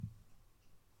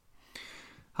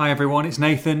Hi everyone, it's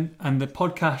Nathan and the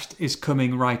podcast is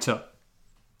coming right up.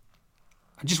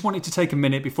 I just wanted to take a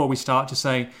minute before we start to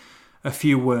say a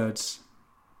few words.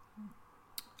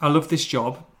 I love this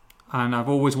job and I've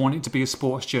always wanted to be a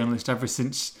sports journalist ever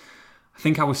since I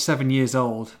think I was 7 years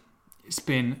old. It's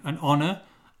been an honour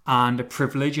and a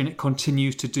privilege and it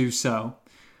continues to do so.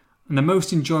 And the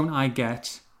most enjoyment I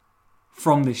get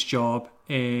from this job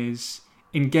is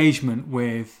engagement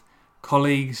with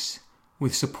colleagues,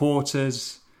 with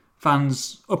supporters,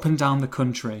 fans up and down the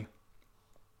country.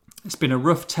 It's been a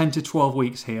rough 10 to 12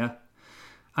 weeks here,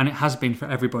 and it has been for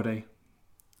everybody.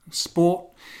 Sport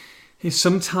is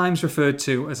sometimes referred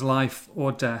to as life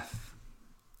or death,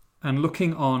 and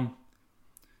looking on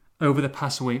over the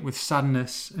past week with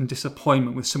sadness and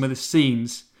disappointment with some of the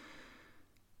scenes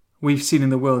we've seen in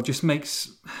the world just makes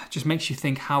you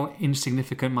think how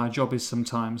insignificant my job is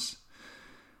sometimes.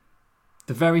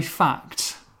 The very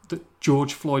fact that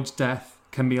George Floyd's death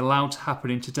can be allowed to happen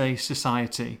in today's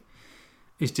society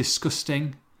is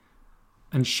disgusting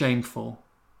and shameful.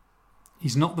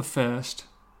 He's not the first,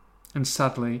 and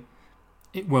sadly,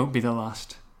 it won't be the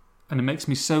last. And it makes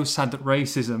me so sad that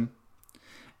racism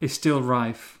is still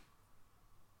rife.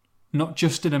 Not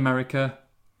just in America,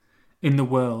 in the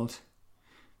world.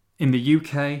 In the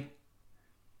UK,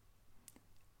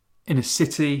 in a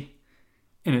city,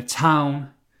 in a town,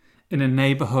 in a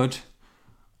neighbourhood,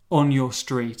 on your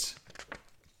street.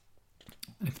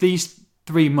 If these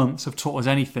 3 months have taught us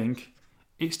anything,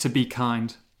 it's to be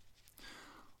kind.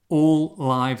 All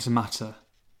lives matter.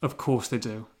 Of course they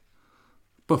do.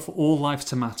 But for all lives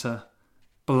to matter,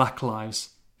 black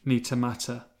lives need to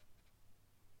matter.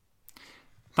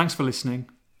 Thanks for listening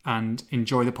and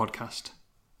enjoy the podcast.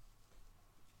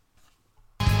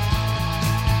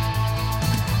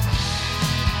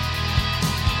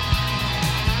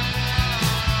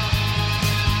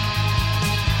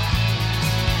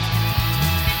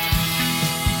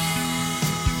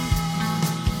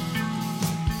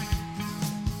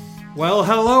 Well,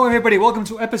 hello everybody. Welcome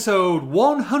to episode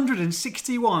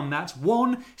 161. That's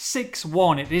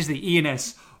 161. It is the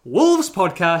ENS Wolves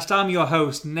podcast. I'm your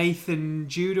host, Nathan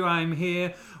Judah. I'm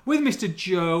here with Mr.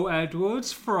 Joe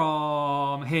Edwards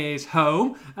from his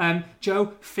home.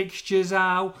 Joe, fixtures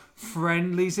out,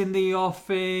 friendlies in the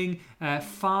offing,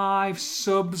 5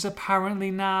 subs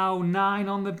apparently now, 9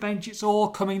 on the bench. It's all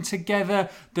coming together.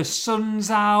 The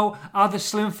sun's out. Are the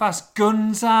Slim Fast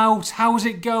guns out? How's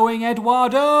it going,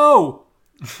 Eduardo?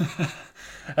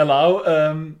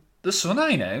 Hello. The sun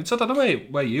ain't out. I don't know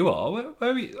where you are. Where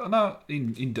are you? I know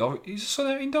in Dorridge. Is the sun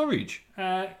out in Dorridge?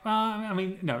 I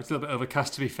mean, no, it's a little bit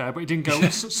overcast to be fair, but it didn't go.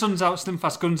 Sun's out, Slim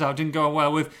Fast guns out. Didn't go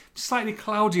well with slightly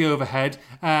cloudy overhead.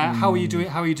 How are you doing?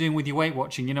 How are you doing with your weight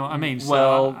watching? You know what I mean? So,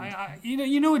 well,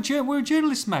 we're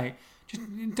journalists, mate.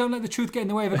 Just don't let the truth get in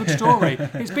the way of a good story.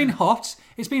 It's been hot.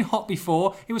 It's been hot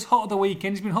before. It was hot at the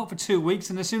weekend. It's been hot for 2 weeks.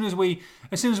 And as soon as we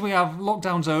have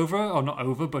lockdowns over, or not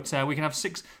over, but we can have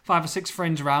 5 or 6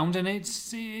 friends round, and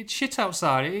it's shit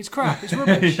outside. It's crap. It's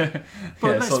rubbish.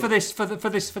 But for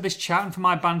this chat and for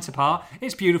my banter part,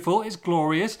 it's beautiful. It's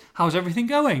glorious. How's everything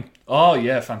going? Oh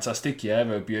yeah, fantastic. Yeah,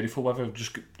 very beautiful weather.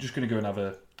 Just going to go and have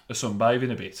a sunbathe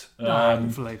in a bit.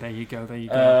 Hopefully, there you go.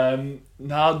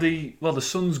 Now the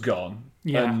sun's gone,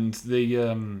 and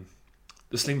the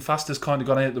Slim Fast has kind of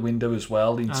gone out the window as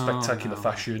well in spectacular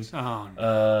fashion.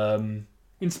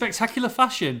 In spectacular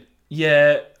fashion.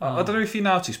 Yeah, I don't know if you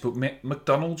noticed, but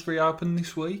McDonald's reopened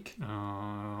this week.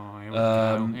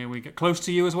 Here we go. Close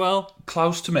to you as well.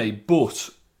 Close to me, but.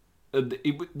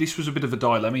 This was a bit of a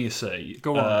dilemma, you see.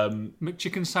 Go on.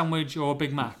 McChicken sandwich or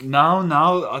Big Mac? No,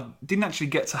 I didn't actually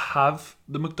get to have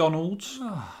the McDonald's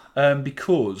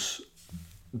because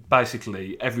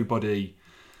basically everybody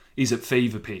is at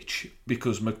fever pitch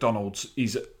because McDonald's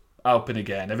is open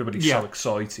again. Everybody's so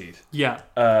excited. Yeah.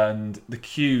 And the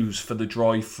queues for the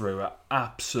drive-thru are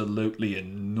absolutely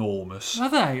enormous. Are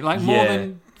they? Like more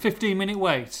than 15-minute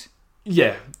wait?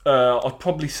 Yeah. I'd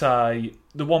probably say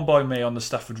the one by me on the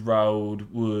Stafford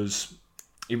Road was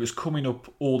coming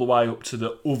up all the way up to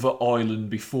the other island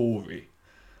before it.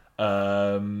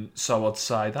 So I'd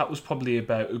say that was probably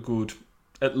about a good,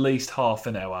 at least half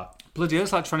an hour. Bloody hell,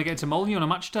 it's like trying to get to Molyneux on a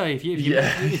match day. If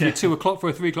you're 2 o'clock for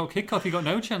a 3 o'clock kickoff, you've got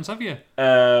no chance, have you?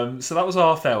 So that was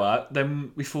half hour.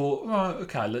 Then we thought,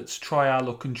 okay, let's try our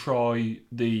luck and try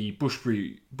the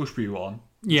Bushbury one.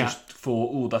 Yeah. Just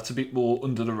for, that's a bit more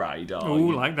under the radar. Oh,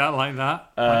 like that. Like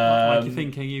you're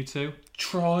thinking, you two.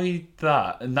 Tried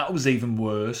that, and that was even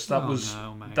worse. That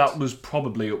was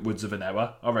probably upwards of an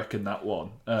hour, I reckon, that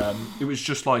one. It was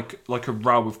just like a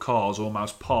row of cars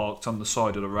almost parked on the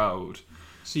side of the road.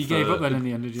 So you gave up then in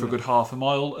the end, did you? For a good half a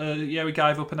mile. Yeah, we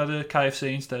gave up and had a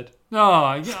KFC instead.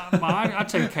 Oh, yeah, I'd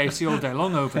take a KFC all day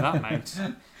long over that, mate.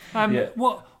 Yeah.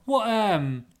 What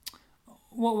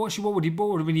would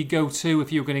you go to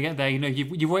if you were going to get there? You know,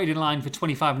 you've waited in line for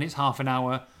 25 minutes, half an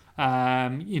hour.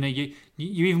 You know, you're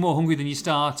even more hungry than you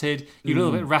started. You're a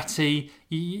little bit ratty.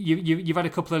 You've had a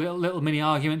couple of little mini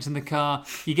arguments in the car.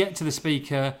 You get to the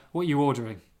speaker. What are you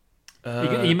ordering?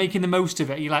 Are you making the most of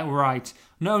it? You're like, right,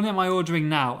 not only am I ordering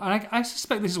now, and I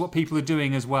suspect this is what people are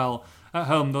doing as well at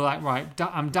home. They're like, right,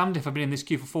 I'm damned if I've been in this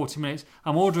queue for 40 minutes.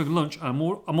 I'm ordering lunch, and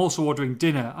I'm also ordering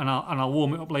dinner, and I'll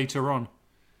warm it up later on.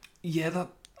 Yeah,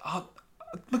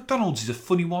 McDonald's is a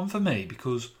funny one for me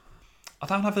because I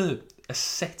don't have a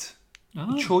set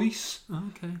choice.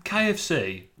 Okay.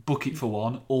 KFC, book it for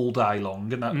one all day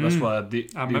long, and that's why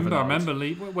I remember.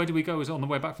 Lee, where did we go? Was it on the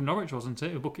way back from Norwich, wasn't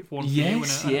it? A book it for one for you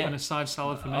and a side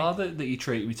salad for me. Oh, that you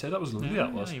treated me to. That was lovely.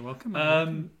 That was. Yeah, you're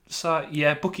welcome. So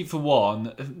yeah, book it for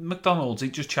one. McDonald's,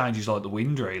 it just changes like the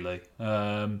wind, really.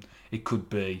 It could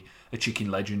be a chicken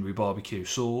legend with barbecue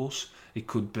sauce. It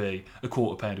could be a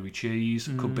quarter pounder with cheese.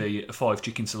 It could be a 5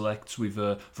 chicken selects with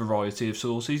a variety of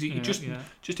sauces. It just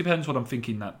depends what I'm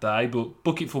thinking that day. But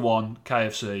book it for one,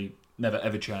 KFC, never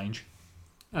ever change.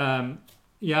 Yeah,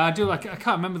 I do. I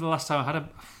can't remember the last time I had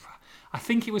I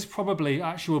think it was probably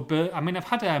actual. I mean, I've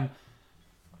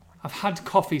had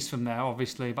coffees from there,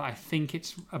 obviously, but I think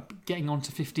it's getting on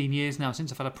to 15 years now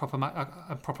since I've had a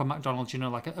proper McDonald's. You know,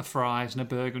 like a fries and a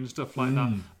burger and stuff like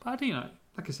that. But you know.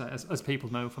 Like I say, as people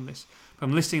know from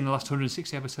listening in the last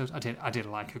 160 episodes, I did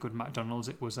like a good McDonald's.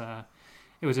 It was a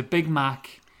Big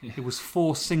Mac. Yeah. It was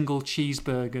 4 single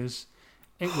cheeseburgers.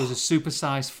 It was a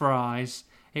supersized fries.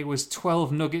 It was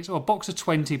 12 nuggets, or a box of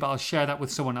 20, but I'll share that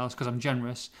with someone else because I'm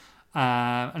generous.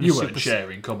 And you weren't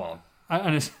sharing, come on.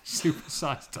 And a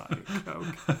supersized Diet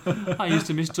Coke. I used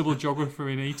to miss double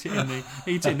geography and eat it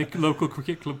in the local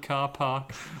cricket club car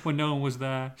park when no one was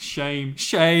there. Shame.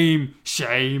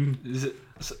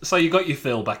 So you got your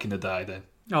fill back in the day then?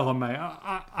 Oh mate,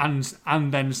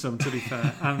 and then some. To be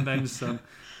fair, and then some.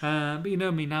 But you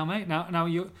know me now, mate. Now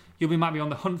you might be on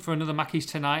the hunt for another Mackey's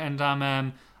tonight, and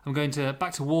I'm going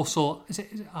back to Warsaw. Is it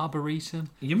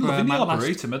Arboretum? You're loving the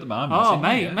Arboretum at the moment. Oh,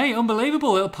 mate,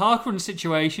 unbelievable little parkrun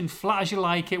situation, flat as you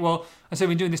like it. Well, I said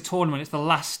we're doing this tournament. It's the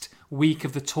last week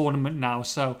of the tournament now,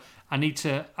 so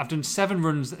I've done 6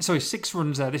 runs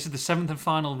there. This is the 7th and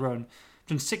final run. I've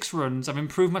done 6 runs. I've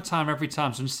improved my time every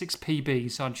time. So I've done 6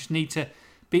 PBs. So I just need to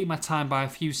beat my time by a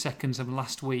few seconds of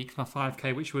last week for my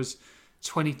 5K, which was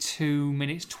 22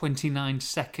 minutes 29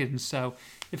 seconds. So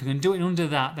if I can do it under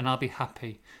that, then I'll be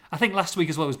happy. I think last week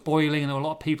as well it was boiling and there were a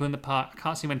lot of people in the park. I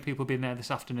can't see many people being there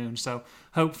this afternoon, so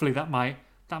hopefully that might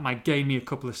gain me a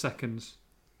couple of seconds.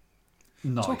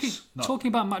 Nice. Talking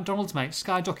about McDonald's, mate,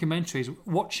 Sky documentaries,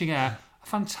 watching a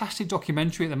fantastic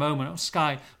documentary at the moment on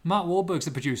Sky. Mark Wahlberg's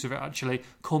the producer of it, actually,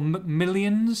 called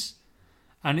McMillions.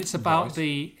 And it's about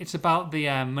the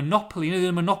Monopoly. You know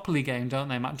the Monopoly game, don't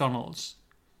they, McDonald's?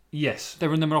 Yes. They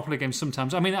run the Monopoly games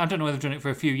sometimes. I mean, I don't know whether they've done it for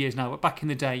a few years now, but back in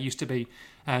the day, it used to be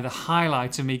the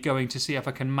highlight of me going to see if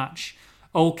I can match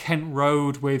Old Kent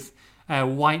Road with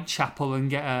Whitechapel and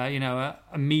get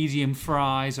a medium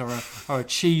fries or a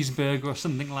cheeseburger or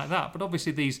something like that. But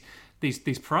obviously,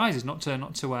 these prizes, not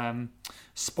to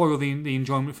spoil the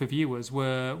enjoyment for viewers, it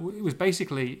was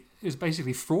basically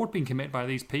fraud being committed by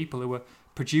these people who were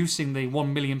producing the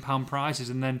 £1 million prizes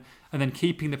and then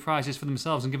keeping the prizes for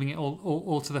themselves and giving it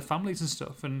all to their families and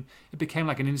stuff, and it became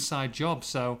like an inside job.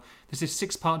 So there's this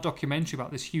 6-part documentary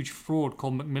about this huge fraud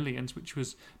called McMillions, which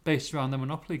was based around the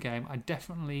Monopoly game. I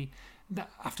definitely,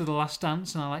 after The Last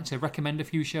Dance, and I like to recommend a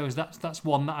few shows, that's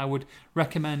one that I would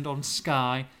recommend on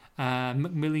Sky.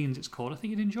 McMillions it's called. I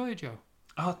think you'd enjoy it, Joe.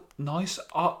 Oh, nice.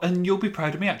 And you'll be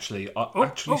proud of me, actually.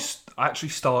 I actually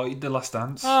started The Last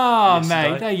Dance. Oh,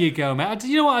 yesterday. mate, there you go, mate.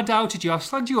 You know what? I doubted you. I've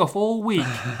slagged you off all week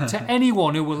to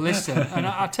anyone who will listen, and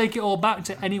I take it all back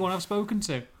to anyone I've spoken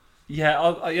to. Yeah,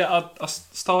 I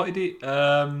started it.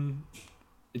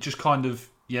 Just kind of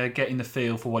getting the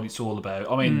feel for what it's all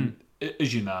about. I mean,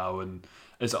 as you know, and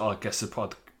as I guess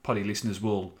the poddy listeners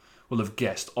will have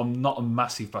guessed, I'm not a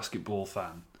massive basketball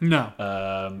fan. No.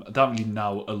 I don't really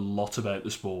know a lot about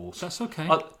the sport. That's okay.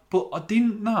 But I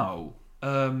didn't know.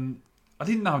 I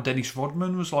didn't know Dennis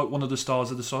Rodman was like one of the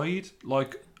stars of the side.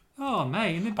 Like, oh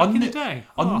mate, back in the day.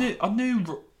 I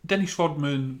knew Dennis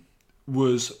Rodman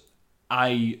was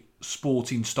a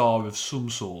sporting star of some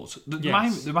sort.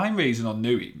 The main reason I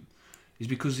knew him is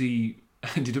because he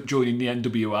ended up joining the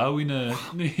NWO in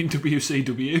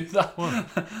WCW.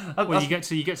 Well, you get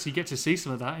to see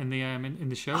some of that in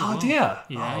the show. Oh, as well. dear.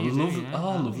 Yeah, oh, you lovely. do, yeah.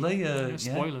 Lovely. Yeah,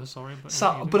 spoilers, sorry, but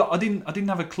So, but I didn't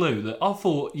have a clue that. I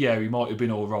thought, he might have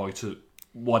been all right at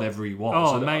whatever he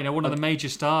was. Oh, mate, one of the major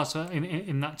stars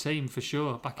in that team for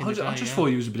sure. Back in the day, I just thought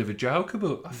he was a bit of a joker,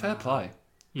 but fair play.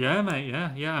 Yeah, mate.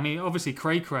 Yeah. I mean, obviously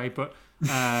cray, but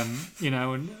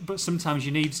but sometimes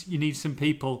you need some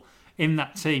people in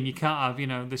that team. You can't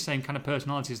have the same kind of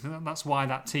personalities. That's why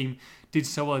that team did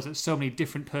so well. Is that so many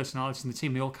different personalities in the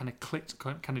team? They all kind of clicked,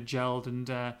 kind of gelled, and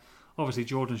obviously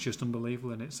Jordan's just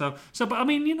unbelievable in it. So, but I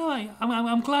mean,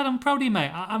 I'm glad, I'm proud of you,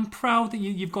 mate. I'm proud that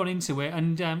you've gone into it,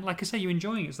 and like I say, you're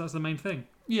enjoying it. So that's the main thing.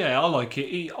 Yeah, I like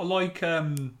it. I like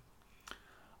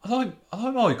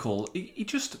Michael. He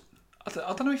just.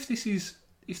 I don't know if this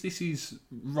is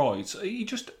right. He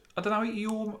just. I don't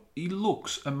know. He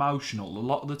looks emotional a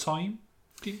lot of the time.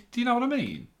 Do you know what I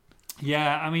mean?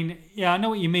 Yeah, I know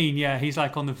what you mean. Yeah, he's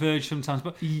like on the verge sometimes,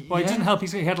 but it doesn't help.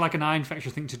 He had like an eye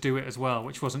infection thing to do it as well,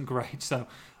 which wasn't great. So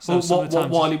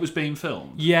while it was being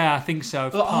filmed. Yeah, I think so.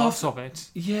 Parts of it.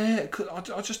 Yeah, I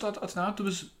don't know.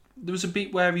 There was a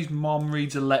bit where his mom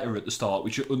reads a letter at the start,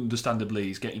 which understandably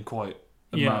he's getting quite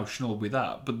emotional with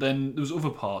that. But then there was other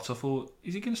parts. I thought,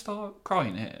 is he going to start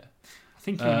crying here? I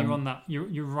think you're on that.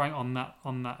 You're right on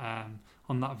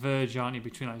that verge, aren't you,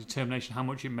 between like determination, how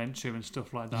much it meant to him and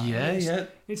stuff like that. Yeah,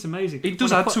 it's amazing. It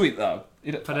does add to it though.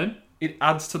 Pardon? It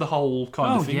adds to the whole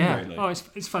kind of thing, really. Oh,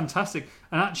 it's fantastic.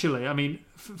 And actually, I mean,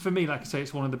 for me, like I say,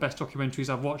 it's one of the best documentaries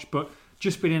I've watched. But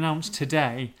just been announced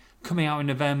today, coming out in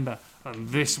November, and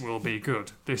this will be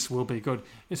good. This will be good.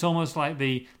 It's almost like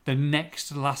the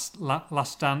next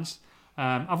Last Dance.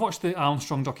 I've watched the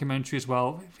Armstrong documentary as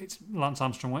well. It's Lance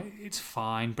Armstrong. It's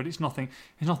fine, but it's nothing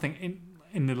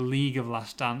in the league of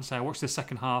Last Dance. I watched the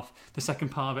second part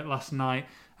of it last night.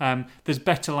 There's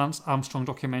better Lance Armstrong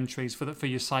documentaries for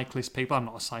your cyclist people. I'm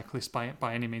not a cyclist by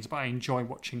any means, but I enjoy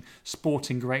watching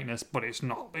sporting greatness. But it's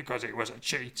not because it was a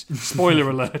cheat. Spoiler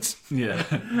alert.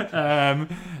 Yeah.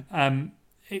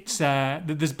 It's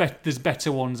there's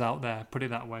better ones out there. Put it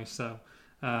that way.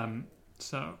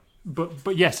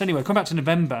 But yes. Anyway, coming back to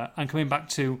November and coming back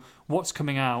to what's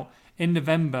coming out in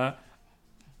November.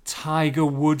 Tiger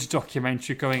Woods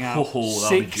documentary going out.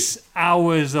 6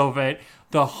 hours of it.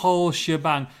 The whole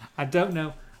shebang. I don't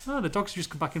know. Oh, the dogs have just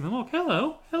come back in the walk.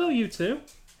 Hello, you two.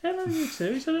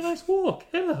 He's had a nice walk.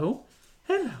 Hello.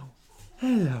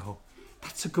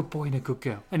 That's a good boy and a good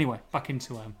girl. Anyway, back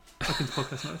into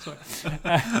podcast mode.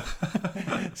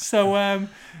 Sorry.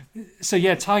 So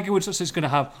yeah, Tiger Woods is going to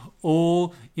have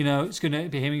all. It's going to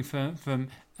be hearing from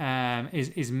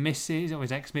his missus or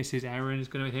his ex-missus Erin is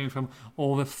going to be hearing from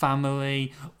all the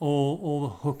family, all the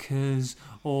hookers,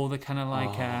 all the kind of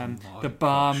like the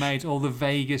barmaids, all the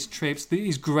Vegas trips,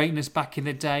 his greatness back in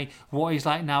the day, what he's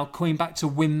like now, coming back to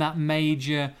win that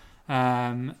major,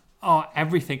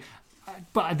 everything.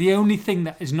 But the only thing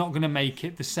that is not going to make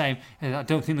it the same is I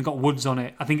don't think they've got Woods on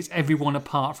it. I think it's everyone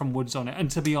apart from Woods on it. And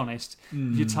to be honest,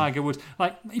 if you're Tiger Woods,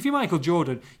 like if you're Michael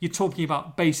Jordan, you're talking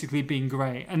about basically being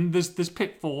great. And there's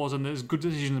pitfalls and there's good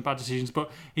decisions and bad decisions, but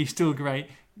he's still great.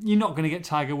 You're not going to get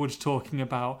Tiger Woods talking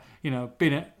about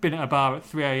being at a bar at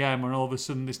 3 a.m. and all of a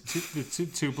sudden the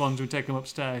two blondes would take him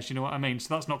upstairs. You know what I mean?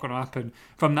 So that's not going to happen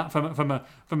from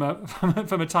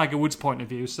a Tiger Woods point of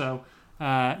view. So.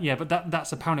 But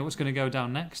that's apparently what's going to go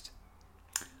down next.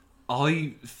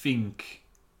 I think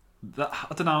that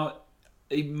I don't know.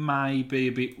 It may be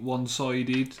a bit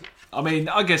one-sided. I mean,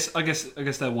 I guess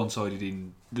they're one-sided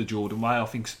in the Jordan way. I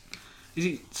think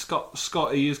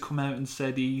Scotty has come out and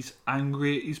said he's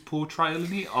angry at his portrayal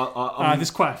in it.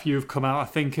 There's quite a few have come out, I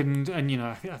think, and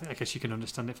I guess you can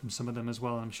understand it from some of them as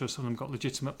well. I'm sure some of them got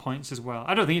legitimate points as well.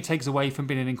 I don't think it takes away from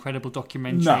being an incredible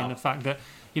documentary and the fact that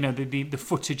the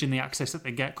footage and the access that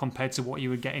they get compared to what you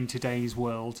would get in today's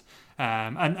world,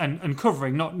 and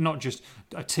covering not just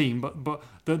a team but one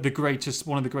of the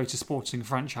greatest sporting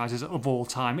franchises of all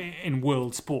time in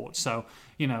world sports. So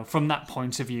from that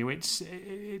point of view, it's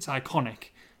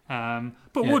iconic.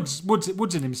 But yeah.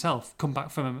 Woods in himself come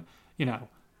back from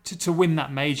to win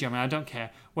that major. I mean, I don't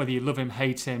care whether you love him,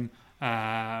 hate him.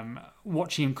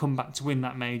 Watching him come back to win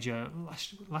that major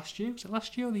last year, was it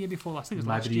last year or the year before? I think it was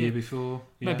last year. Maybe the year before.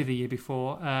 Yeah. Maybe the year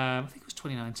before. I think it was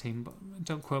 2019, but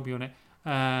don't quote me on it.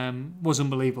 Was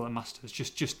unbelievable at Masters.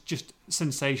 Just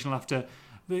sensational after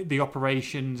the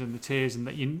operations and the tears and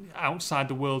that you're outside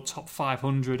the world top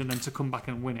 500 and then to come back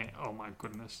and win it. Oh my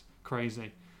goodness,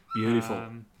 crazy, beautiful.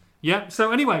 Yeah.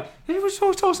 So anyway, let's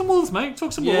talk some Wolves, mate.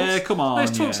 Talk some Wolves. Yeah, come on.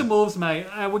 Let's talk some Wolves, mate.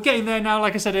 We're getting there now.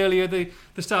 Like I said earlier, the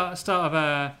start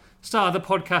start of the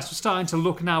podcast, we're starting to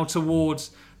look now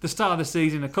towards the start of the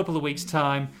season in a couple of weeks'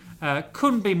 time.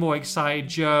 Couldn't be more excited,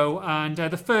 Joe. And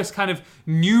the first kind of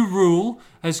new rule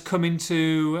has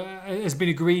been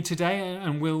agreed today,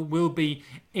 and will be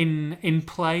in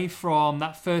play from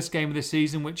that first game of the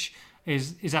season, which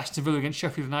is Aston Villa against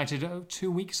Sheffield United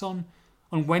 2 weeks on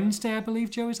Wednesday, I believe,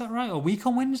 Joe. Is that right? A week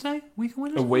on Wednesday?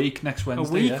 A week next Wednesday.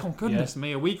 A week. Oh goodness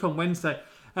me! A week on Wednesday.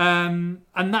 And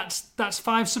that's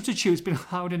 5 substitutes been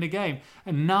allowed in a game,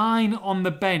 and 9 on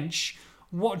the bench.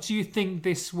 What do you think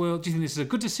this will? Do you think this is a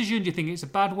good decision? Do you think it's a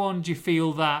bad one? Do you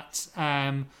feel that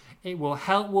it will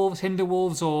help Wolves, hinder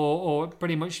Wolves, or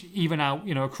pretty much even out,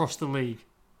 across the league?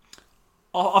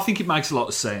 I think it makes a lot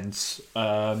of sense.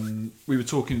 We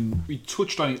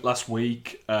touched on it last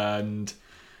week, and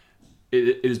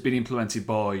it has been implemented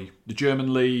by the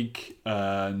German league,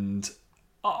 and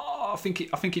I think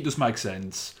it does make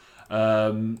sense.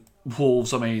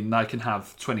 Wolves, they can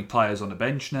have 20 players on the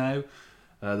bench now.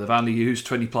 They've only used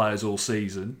 20 players all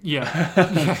season. Yeah,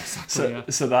 exactly.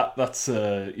 So that's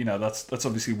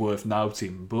obviously worth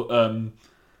noting. But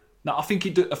no, I think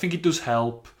it does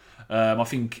help. I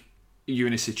think you're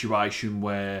in a situation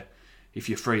where if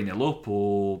you're 3-0 up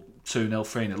or 2-0,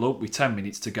 3-0 up with 10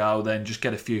 minutes to go, then just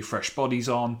get a few fresh bodies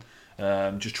on.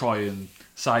 Just try and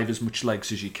save as much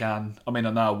legs as you can. I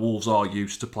know Wolves are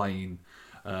used to playing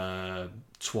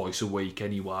twice a week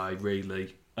anyway,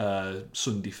 really.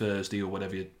 Sunday, Thursday, or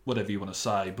whatever you want to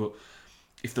say. But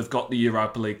if they've got the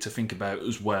Europa League to think about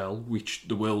as well, which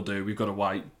they will do, we've got to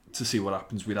wait to see what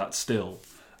happens with that still.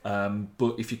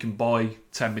 But if you can buy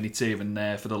 10 minutes here and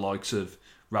there for the likes of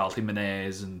Raul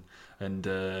Jimenez and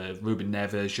Ruben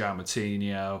Neves, João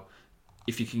Moutinho,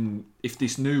 if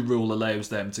this new rule allows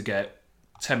them to get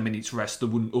 10 minutes rest they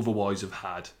wouldn't otherwise have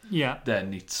had,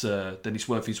 then it's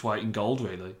worth its weight in gold,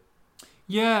 really.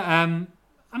 Yeah.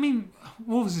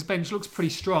 Wolves' bench looks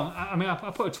pretty strong.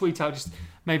 I put a tweet out just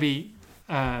maybe,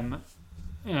 kind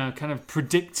of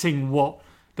predicting what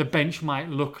the bench might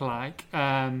look like.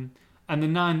 And the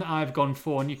 9 that I've gone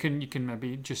for, and you can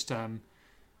maybe just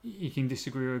you can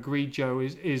disagree or agree, Joe,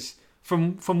 is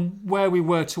from where we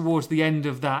were towards the end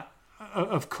of that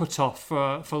of cut off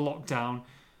for lockdown.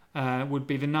 Would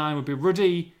be the 9 would be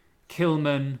Ruddy,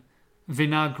 Kilman,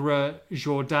 Vinagre,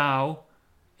 Jordao.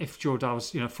 If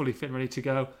Jordao's fully fit and ready to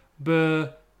go,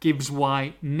 Burr,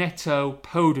 Gibbs-White, Neto,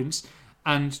 Podence,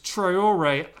 and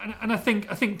Traore. And I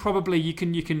think probably you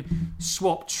can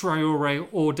swap Traore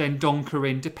or Dendoncker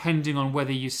in depending on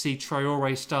whether you see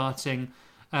Traore starting,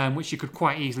 which you could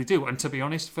quite easily do. And to be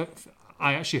honest,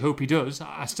 I actually hope he does.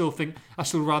 I still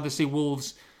rather see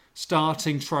Wolves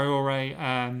starting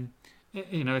Traore.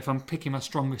 If I'm picking my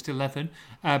strongest 11,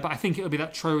 but I think it'll be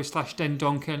that Traore /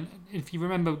 Dendoncker. And if you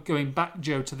remember going back,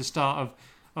 Joe, to the start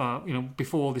of,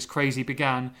 before this crazy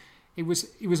began, it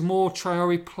was more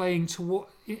Traore playing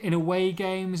in away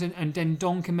games and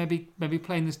Dendoncker maybe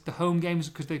playing the home games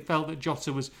because they felt that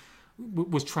Jota was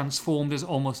transformed as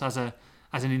almost as an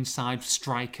inside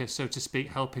striker, so to speak,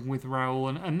 helping with Raul,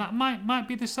 and that might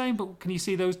be the same. But can you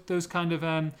see those kind of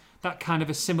that kind of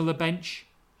a similar bench?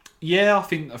 Yeah, I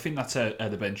think that's how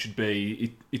the bench should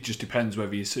be. It just depends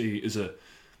whether you see it as a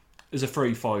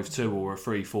 3-5-2 or a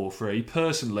 3-4-3.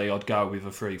 Personally, I'd go with a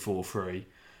 3-4-3.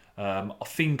 I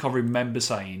think I remember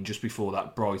saying just before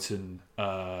that Brighton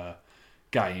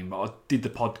game, I did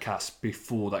the podcast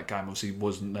before that game. Obviously,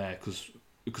 wasn't there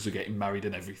because of getting married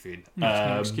and everything.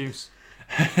 No excuse.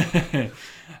 I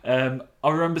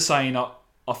remember saying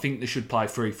I think they should play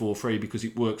 3-4-3 because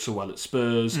it works so well at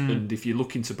Spurs. And if you're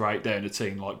looking to break down a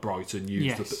team like Brighton,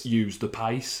 use the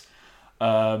pace.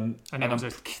 And it was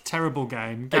a terrible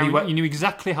game. You knew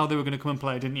exactly how they were going to come and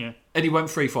play, didn't you? And he went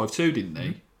 3-5-2, didn't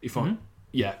he?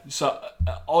 So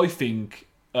I think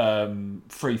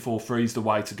 3-4-3 is the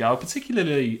way to go,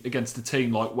 particularly against a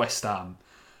team like West Ham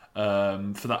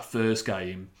for that first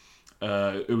game,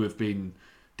 who have been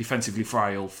defensively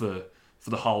frail for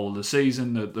the whole of the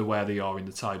season. They're where they are in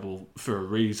the table for a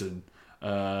reason.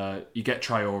 You get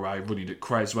Traore running at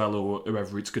Creswell or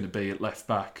whoever it's going to be at left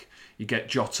back. You get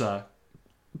Jota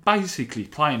basically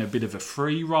playing a bit of a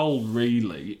free role,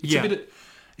 really.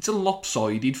 It's a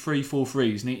lopsided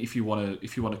 3-4-3, isn't it? If you want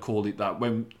to call it that.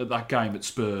 When at that game at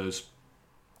Spurs,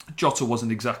 Jota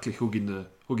wasn't exactly hugging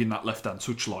that left hand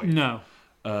touchline. No.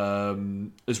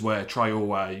 As where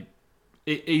Traore,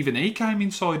 even he came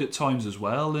inside at times as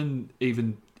well, and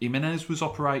even Jimenez was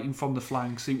operating from the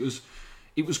flanks. It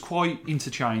was quite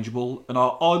interchangeable, and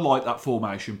I like that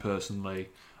formation personally.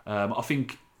 I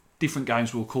think different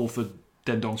games will call for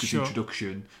Dendoncker's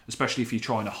introduction, especially if you're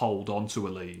trying to hold on to a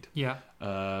lead. Yeah.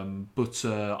 But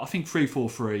I think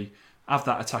 3-4-3 have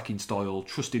that attacking style,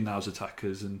 trust in those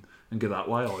attackers, and go that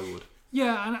way. I would.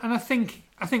 Yeah, and I think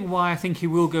why I think he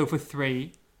will go for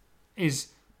 3 is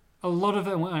a lot of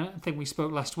it. I think we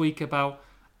spoke last week about.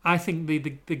 I think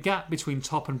the gap between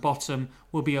top and bottom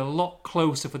will be a lot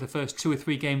closer for the first 2 or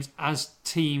 3 games as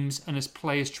teams and as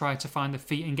players try to find their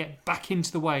feet and get back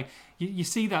into the way. You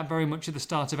see that very much at the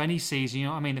start of any season. You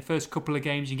know what I mean? The first couple of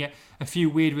games you get a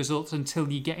few weird results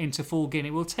until you get into full gear. And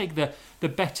it will take the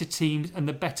better teams and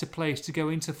the better players to go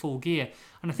into full gear.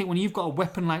 And I think when you've got a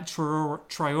weapon like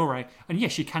Traore, and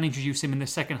yes, you can introduce him in the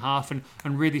second half and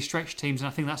really stretch teams, and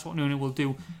I think that's what Nuno will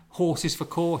do, horses for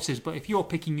courses. But if you're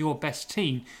picking your best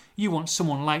team, you want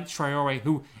someone like Traore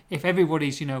who, if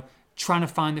everybody's, trying to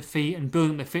find the feet and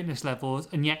building the fitness levels,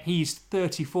 and yet he's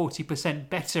 30-40%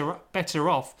 better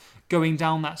off going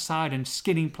down that side and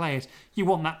skinning players. You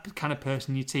want that kind of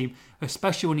person in your team,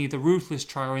 especially when you're the ruthless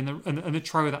Traore and the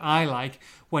Traore that I like,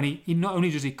 when he not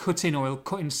only does he cut in or he'll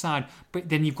cut inside, but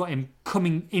then you've got him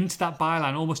coming into that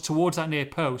byline almost towards that near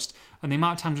post, and the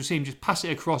amount of times we see him just pass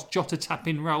it across, Jota tap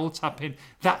in, Raul tap in,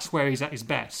 that's where he's at his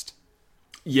best.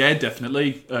 Yeah,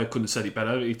 definitely. Couldn't have said it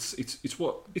better. It's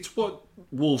what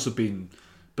Wolves have been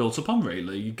built upon.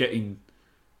 Really, getting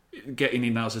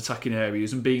in those attacking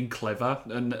areas and being clever,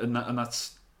 and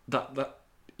that's that.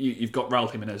 You've got Raul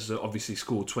Jimenez obviously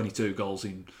scored 22 goals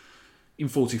in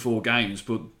 44 games,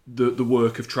 but the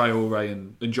work of Traore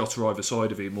and Jota either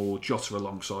side of him, or Jota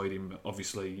alongside him,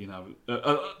 obviously,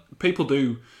 people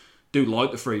do like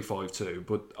the 3-5-2,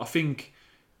 but I think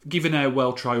given how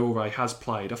well Traore has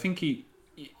played, I think he.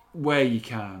 Where you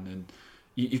can, and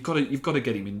you've got to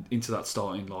get him into that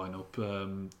starting lineup.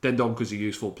 Dendonker's a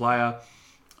useful player.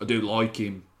 I do like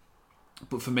him,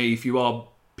 but for me, if you are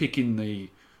picking the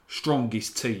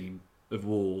strongest team of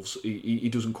Wolves, he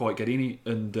doesn't quite get in it,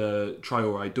 and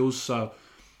Traore does. So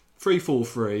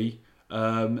 3-4-3,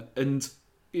 and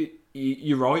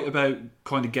you're right about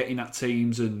kind of getting at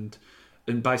teams and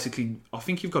basically, I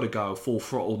think you've got to go full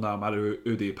throttle no matter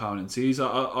who the opponent is.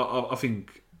 I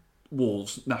think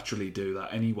Wolves naturally do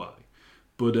that anyway,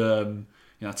 but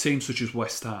teams such as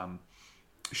West Ham,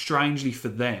 strangely for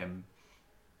them,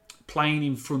 playing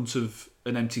in front of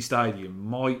an empty stadium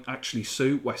might actually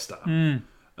suit West Ham.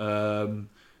 Given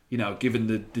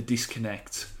the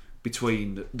disconnect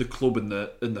between the club and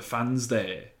the fans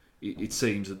there, it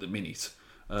seems at the minute.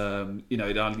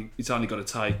 It's only got to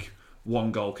take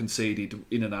one goal conceded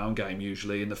in an own game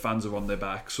usually, and the fans are on their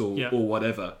backs or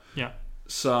whatever. Yeah.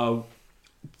 So.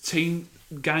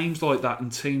 Games like that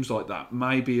and teams like that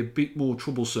may be a bit more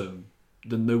troublesome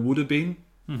than there would have been.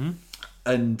 Mm-hmm.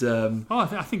 And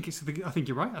I think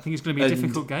you're right. I think it's going to be a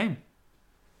difficult game.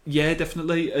 Yeah,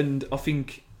 definitely. And I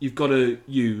think you've got to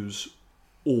use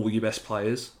all your best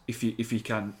players if you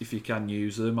can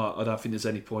use them. I don't think there's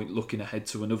any point looking ahead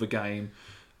to another game.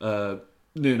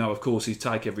 Nuno, of course, he's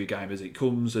take every game as it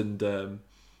comes, and no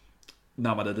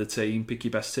matter the team, pick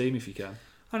your best team if you can.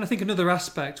 And I think another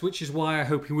aspect, which is why I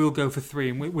hope he will go for 3,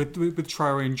 and with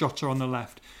Traore and Jota on the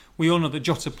left, we all know that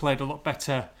Jota played a lot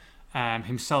better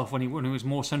himself when he was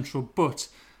more central. But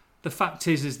the fact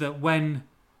is that when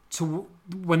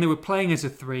they were playing as a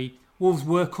 3, Wolves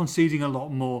were conceding a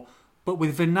lot more. But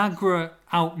with Vinagre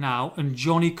out now and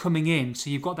Johnny coming in, so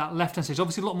you've got that left hand side,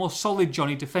 obviously a lot more solid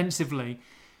Johnny defensively.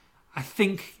 I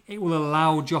think it will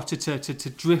allow Jota to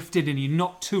drift in, and you're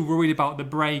not too worried about the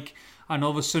break. And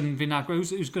all of a sudden, Vinagre,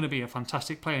 who's going to be a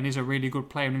fantastic player and is a really good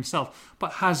player himself,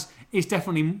 but is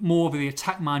definitely more of the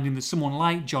attack minded than someone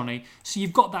like Johnny. So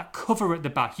you've got that cover at the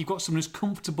back. You've experienced someone who's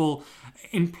comfortable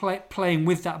in playing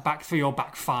with that back 3 or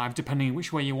back 5, depending on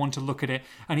which way you want to look at it,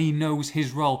 and he knows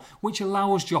his role, which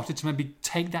allows Jota to maybe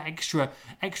take that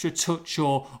extra touch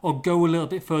or go a little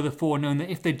bit further forward, knowing that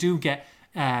if they do get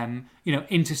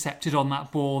intercepted on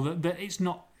that ball, that it's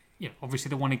not. Obviously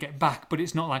they want to get back, but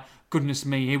it's not like, goodness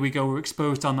me, here we go, we're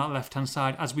exposed on that left-hand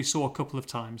side, as we saw a couple of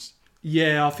times.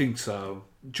 Yeah, I think so.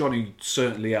 Johnny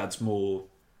certainly adds more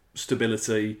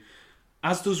stability,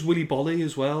 as does Willy Bolly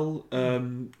as well.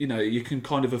 You can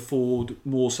kind of afford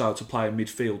more so to play in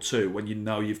midfield too, when you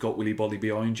know you've got Willy Bolly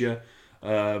behind you.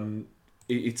 I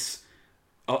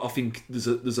think there's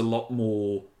a lot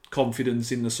more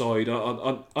confidence in the side.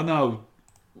 I know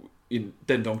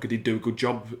Dendoncker did do a good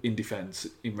job in defence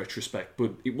in retrospect,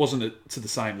 but it wasn't to the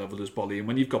same level as Bolly. And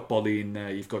when you've got Bolly in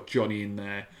there, you've got Johnny in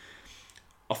there,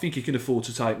 I think you can afford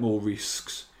to take more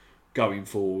risks going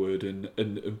forward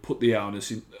and put the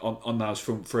onus on those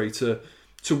front 3 to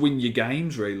win your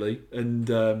games, really. And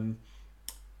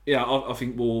I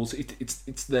think Wolves,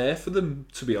 it's there for them,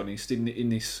 to be honest, in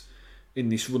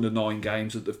this run of 9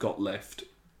 games that they've got left.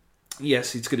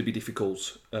 Yes, it's going to be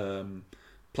difficult.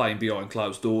 Playing behind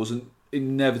closed doors, and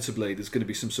inevitably there's going to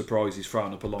be some surprises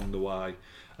thrown up along the way.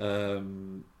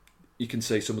 You can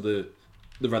see some of the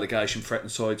relegation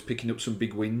threatened sides picking up some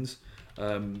big wins,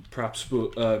 perhaps.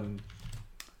 But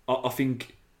I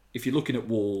think if you're looking at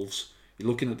Wolves, you're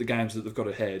looking at the games that they've got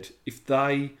ahead. If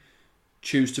they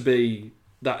choose to be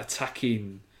that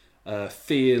attacking,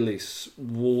 fearless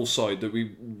Wolves side that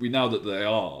we know that they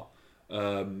are,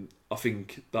 I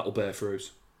think that'll bear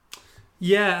fruit.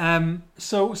 Yeah.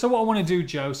 So what I want to do,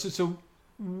 Joe. So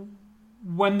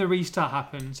when the restart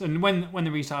happens, and when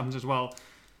the restart happens as well,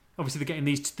 obviously they're getting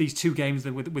these two games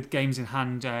with games in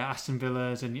hand, Aston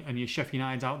Villa's and your Sheffield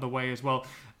United out of the way as well,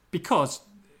 because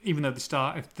even though the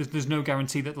start, if there's no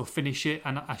guarantee that they'll finish it,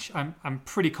 and I'm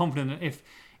pretty confident that if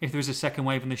there is a second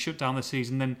wave and they shut down the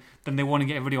season, then they want to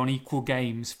get everybody on equal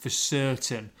games for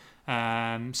certain.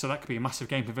 So that could be a massive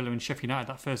game for Villa and Sheffield United,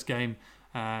 that first game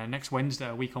next Wednesday,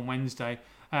 a week on Wednesday.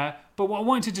 But what I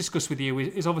wanted to discuss with you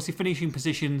is obviously finishing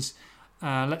positions.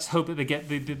 Let's hope that they get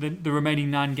the remaining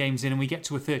 9 games in and we get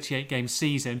to a 38-game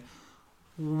season.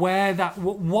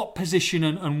 What position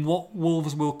and what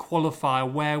Wolves will qualify,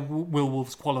 where will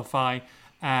Wolves qualify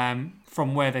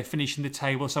from where they finish in the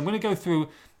table. So I'm going to go through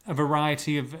a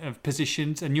variety of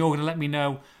positions, and you're going to let me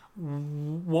know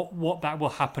what that will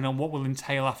happen and what will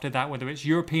entail after that, whether it's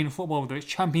European football, whether it's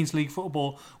Champions League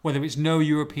football, whether it's no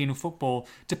European football,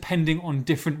 depending on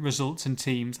different results and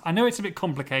teams. I know it's a bit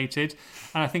complicated,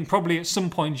 and I think probably at some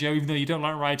point, Joe, even though you don't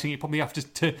like writing, you probably have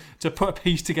to put a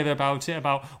piece together about it,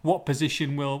 about what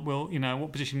position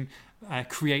what position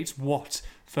creates what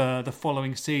for the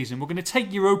following season. We're going to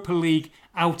take Europa League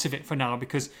out of it for now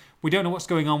because we don't know what's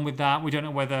going on with that. We don't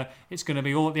know whether it's going to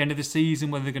be all at the end of the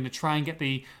season, whether they're going to try and get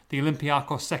the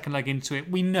Olympiacos second leg into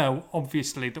it. We know,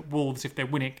 obviously, that Wolves, if they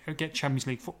win it, get Champions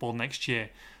League football next year.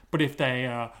 But if they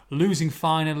are losing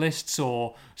finalists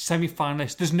or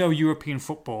semi-finalists, there's no European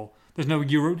football. There's no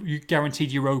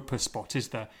guaranteed Europa spot, is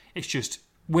there? It's just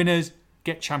winners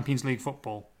get Champions League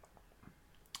football.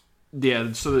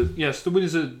 Yeah, so the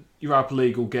winners of Europa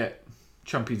League will get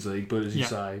Champions League, but as you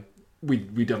say, we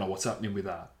don't know what's happening with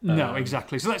that. No,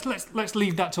 exactly. So let's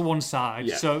leave that to one side.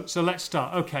 Yeah. So let's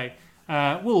start. Okay,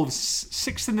 Wolves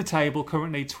 6th in the table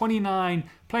currently, 29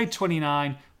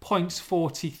 points,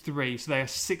 43. So they are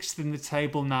 6th in the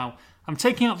table now. I'm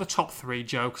taking out the top 3,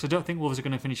 Joe, because I don't think Wolves are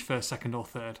going to finish 1st, 2nd, or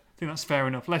 3rd. I think that's fair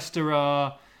enough. Leicester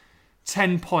are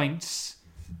 10 points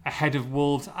ahead of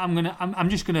Wolves. I'm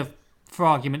just gonna, for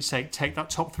argument's sake, take that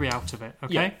top 3 out of it.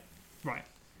 Okay, yeah. Right.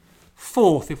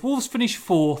 4th. If Wolves finish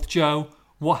 4th, Joe,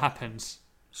 what happens?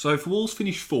 So if Wolves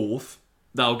finish 4th,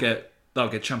 they'll get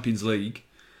Champions League.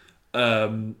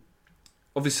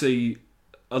 Obviously,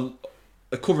 a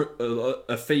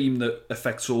theme that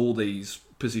affects all these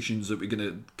positions that we're going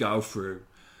to go through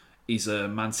is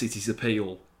Man City's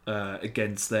appeal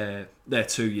against their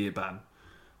 2-year ban.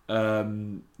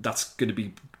 That's going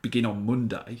to begin on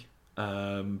Monday,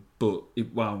 but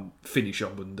it won't finish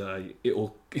on Monday.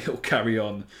 It'll carry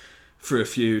on for a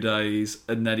few days,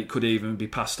 and then it could even be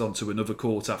passed on to another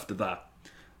court after that.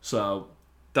 So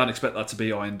don't expect that to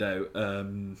be ironed out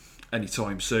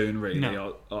anytime soon, really.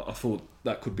 No. I thought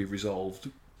that could be resolved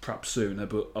perhaps sooner,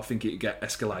 but I think it'd get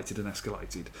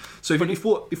escalated. So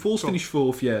if Wolves finish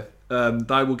 4th,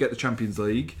 they will get the Champions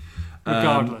League.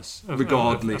 Regardless of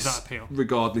that appeal.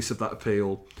 Regardless of that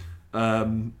appeal.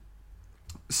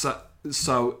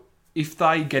 So if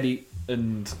they get it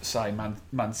and say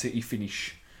Man City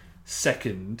finish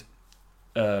 2nd,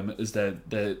 as they're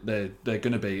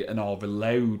going to be and are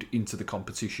allowed into the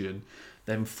competition,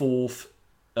 then 4th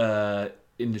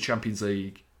in the Champions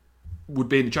League would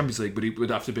be in the Champions League, but it would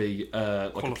have to be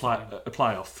like a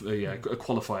playoff, a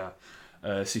qualifier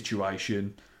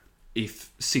situation.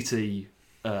 If City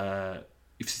are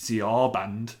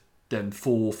banned, then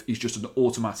 4th is just an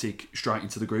automatic straight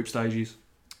into the group stages.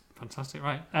 Fantastic,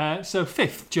 right? So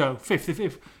 5th, Joe. 5th.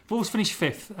 If Wolves finish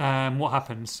 5th, what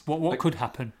happens? What could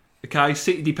happen? Okay,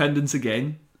 City dependence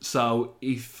again. So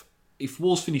if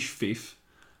Wolves finish 5th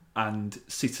and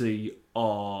City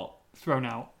are thrown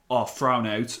out,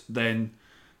 then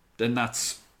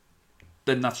that's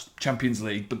Champions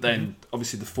League. But then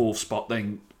obviously the 4th spot,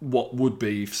 then what would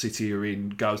be if City are in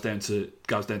goes down to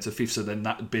 5th. So then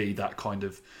that would be that kind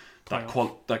of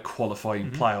that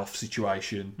qualifying playoff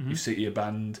situation. If City are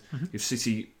banned, if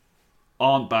City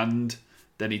aren't banned,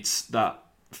 then it's that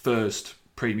first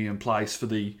premium place for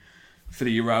the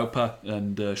Europa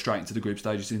and straight into the group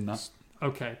stages in that.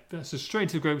 Okay, so straight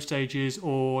into the group stages,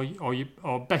 or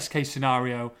best case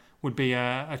scenario would be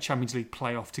a Champions League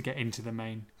playoff to get into the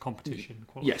main competition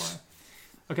qualifier. Yes.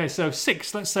 Okay, so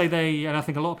sixth. Let's say they, and I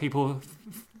think a lot of people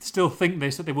still think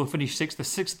this, that they will finish sixth. They're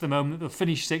sixth at the moment. They'll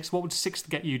finish sixth. What would sixth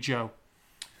get you, Joe?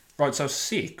 Right, so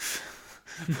sixth.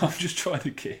 I'm just trying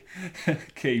to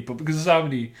keep up because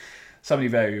there's so many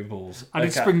variables. I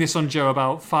did spring this on Joe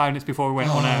about 5 minutes before we went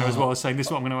on air as well, saying this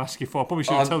is what I'm going to ask you for. I probably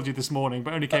should have told you this morning,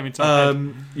 but only came into my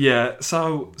head. Yeah,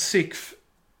 so sixth.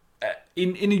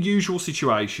 In a usual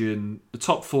situation, the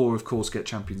top four, of course, get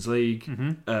Champions League.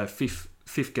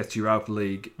 Fifth gets Europa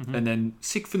League, and then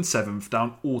sixth and seventh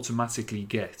don't automatically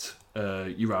get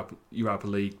Europa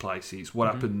League places.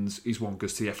 What happens is one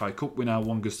goes to the FA Cup winner,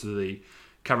 one goes to the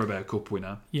Carabao Cup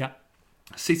winner. Yeah,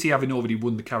 City having already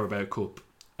won the Carabao Cup,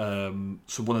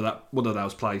 so one of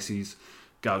those places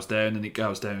goes down, and it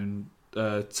goes down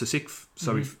to sixth.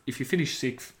 So if you finish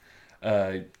sixth,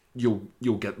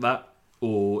 you'll get that.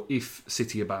 Or if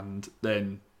City are banned,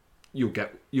 then you'll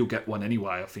get one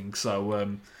anyway, I think. So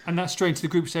and that's straight to the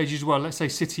group stage as well. Let's say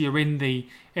City are in the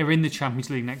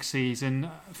Champions League next season.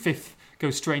 Fifth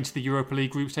goes straight into the Europa League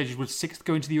group stages. Would sixth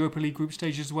go into the Europa League group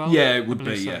stage as well? Yeah, it would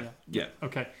be. So, yeah.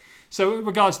 Okay. So, in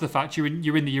regards to the fact you're in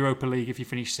the Europa League if you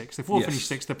finish sixth. If all finish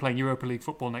sixth, they're playing Europa League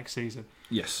football next season.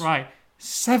 Yes. Right.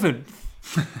 Seventh.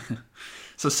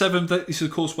 So seventh is of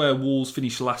course where Wolves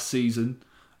finished last season.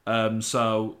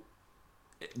 So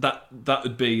that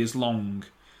would be as long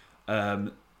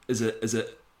as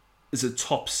a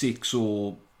top six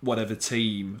or whatever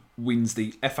team wins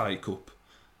the FA Cup,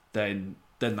 then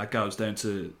that goes down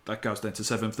to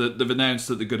seventh. They've announced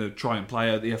that they're going to try and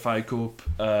play out the FA Cup.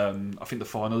 I think the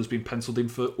final has been penciled in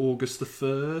for August the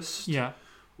 1st. Yeah.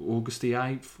 August the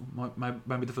 8th,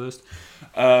 maybe the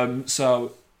 1st.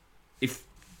 So if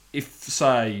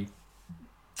say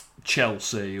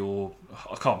Chelsea, or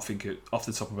I can't think off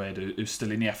the top of my head who's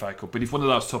still in the FA Cup, but if one of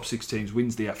those top six teams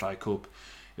wins the FA Cup,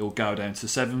 it'll go down to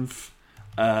seventh.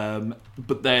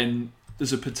 But then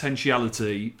there's a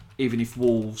potentiality, even if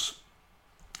Wolves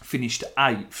finished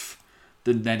eighth,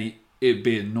 then it'd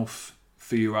be enough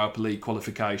for Europa League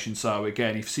qualification. So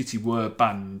again, if City were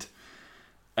banned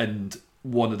and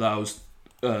one of those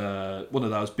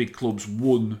big clubs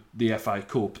won the FA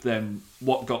Cup, then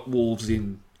what got Wolves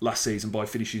in last season by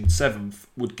finishing seventh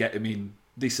would get them in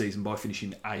this season by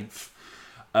finishing eighth.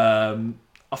 I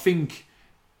think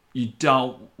you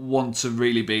don't want to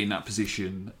really be in that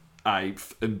position,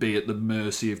 eighth, and be at the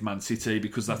mercy of Man City,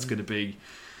 because that's going to be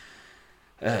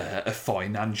a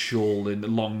financial and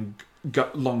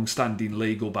long-standing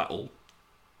legal battle.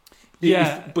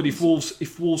 Yeah, but if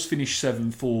Wolves finish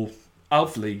seventh or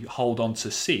hopefully hold on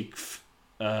to sixth,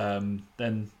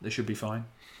 then they should be fine.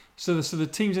 So the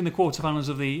teams in the quarterfinals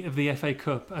of the FA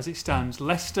Cup, as it stands: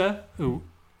 Leicester, who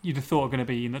you'd have thought are going to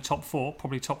be in the top four,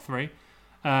 probably top three.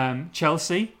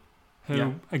 Chelsea,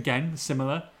 who again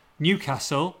similar.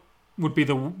 Newcastle would be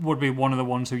one of the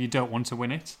ones who you don't want to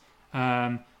win it.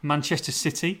 Manchester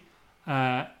City,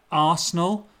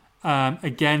 Arsenal.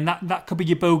 Again, that could be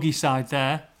your bogey side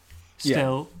there.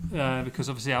 Still, because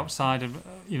obviously outside of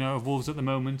of Wolves at the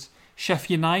moment. Sheffield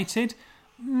United,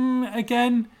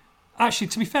 again. Actually,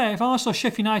 to be fair, if Arsenal or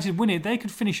Sheffield United win it, they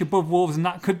could finish above Wolves, and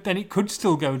it could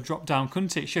still go drop down,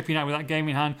 couldn't it? Sheffield United with that game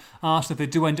in hand. Arsenal, if they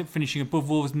do end up finishing above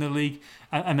Wolves in the league,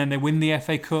 and then they win the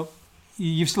FA Cup,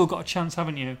 you've still got a chance,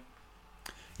 haven't you?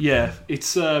 Yeah,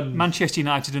 it's Manchester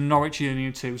United and Norwich are the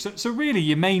only two. So really,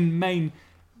 your main,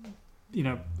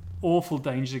 awful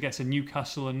danger gets a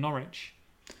Newcastle and Norwich.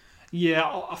 Yeah,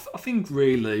 I think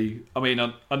really. I mean,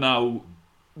 I know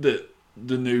that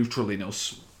the neutral in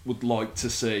us would like to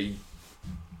see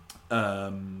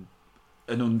an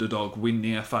underdog win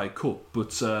the FA Cup,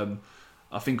 but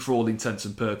I think for all intents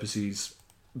and purposes,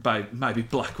 maybe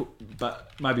back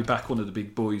one of the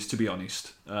big boys. To be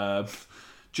honest,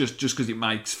 just because it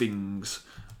makes things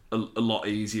a lot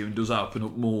easier and does open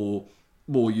up more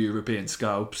European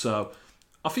scope. So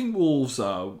I think Wolves,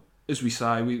 though, as we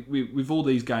say, with all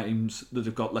these games that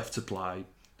they've got left to play,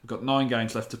 they've got 9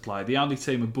 games left to play. The only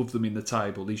team above them in the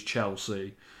table is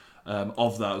Chelsea.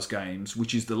 Of those games,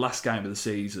 which is the last game of the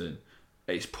season,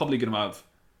 it's probably going to have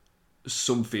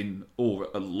something or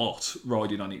a lot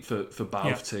riding on it for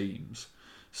both teams.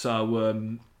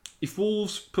 So if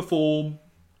Wolves perform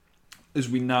as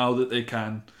we know that they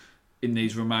can in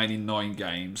these remaining 9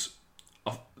 games,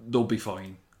 they'll be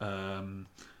fine.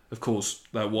 Of course,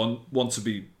 they want to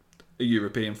be a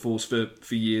European force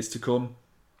for years to come.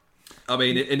 I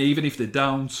mean, and even if they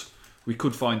don't, we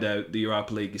could find out the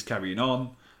Europa League is carrying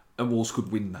on. and Wolves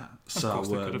could win that. Of course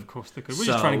they could. Of course they could. We're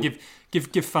so- just trying to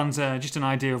give fans just an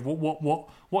idea of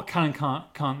what can and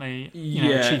can't they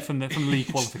achieve from the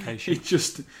league qualification.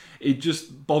 It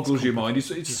just boggles your mind.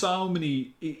 It's so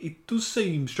many. It does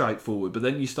seem straightforward, but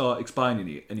then you start explaining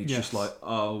it, and it's just like,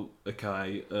 oh,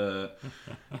 okay.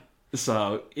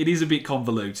 So it is a bit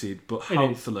convoluted, but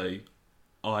hopefully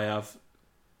I have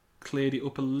cleared it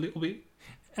up a little bit.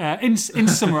 In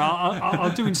summary,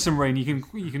 I'll do in summary, and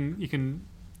you can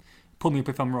pull me up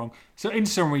if I'm wrong. So in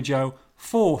summary, Joe,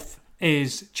 4th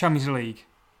is Champions League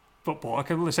football.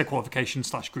 Okay, let's say qualification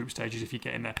 / group stages if you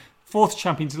get in there. 4th,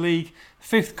 Champions League.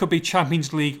 5th could be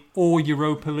Champions League or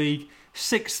Europa League.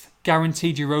 6th,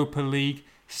 guaranteed Europa League.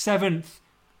 7th,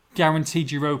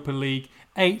 guaranteed Europa League.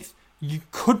 8th, you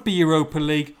could be Europa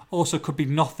League, also could be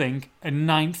nothing. And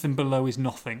 9th and below is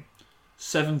nothing.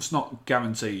 7th's not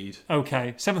guaranteed.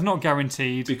 Okay, 7th not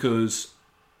guaranteed. Because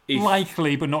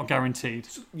likely, but not guaranteed.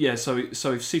 Yeah, so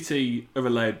if City are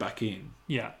allowed back in,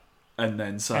 and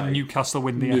then say and Newcastle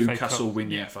win the FA Cup,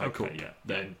 Cup,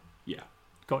 then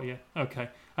got you. Okay,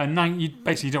 and you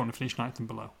basically don't want to finish 9th and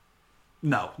below.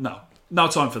 No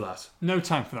time for that. No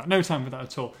time for that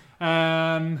at all.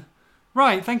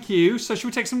 Right, thank you. So should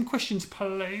we take some questions,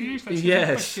 please? Let's get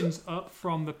some questions up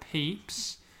from the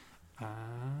peeps.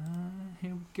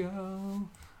 Here we go.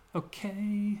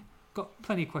 Okay. Got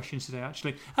plenty of questions today,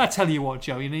 actually. I tell you what,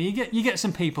 Joe. You get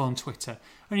some people on Twitter,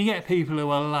 and you get people who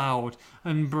are loud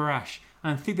and brash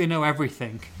and think they know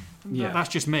everything. Yeah, that's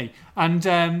just me. And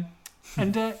I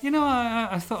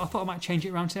thought I might change it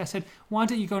around today. I said, why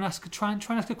don't you go and try and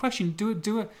ask a question? Do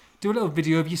a little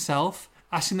video of yourself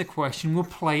asking the question. We'll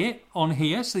play it on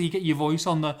here, so you get your voice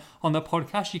on the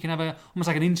podcast. You can have almost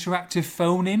like an interactive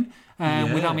phone in.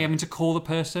 Without me having to call the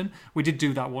person. We did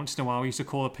do that once in a while. We used to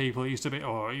call the people. It used to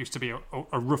be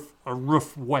a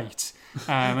rough wait,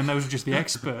 and those were just the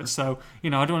experts. So I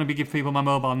don't want to give people my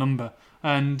mobile number.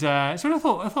 And so I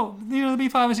thought there'll be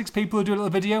 5 or 6 people who do a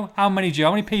little video. How many, Joe?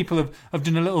 How many people have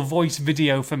done a little voice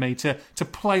video for me to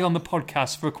play on the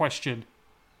podcast for a question?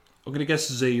 I'm going to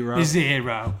guess 0.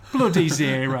 Bloody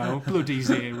 0. Bloody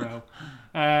 0.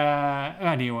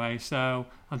 Anyway, so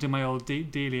I'll do my old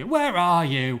Delia. Where are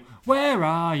you?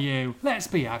 Let's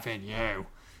be having you.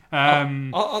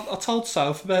 I told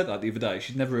South about that the other day.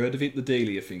 She'd never heard of it, the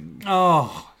Delia thing.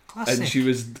 Oh, classic. And she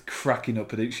was cracking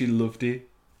up at it. She loved it.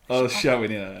 I was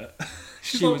shouting at her.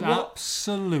 She was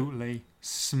absolutely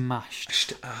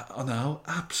smashed. I know,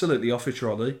 absolutely off a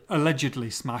trolley. Allegedly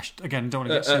smashed. Again, don't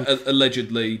want to get sued.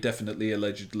 Allegedly, definitely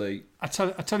allegedly. I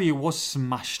tell you, it was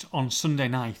smashed on Sunday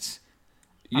night.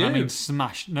 Yeah. I mean,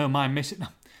 smashed. No, my miss it. No.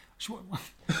 let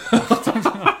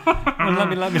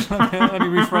me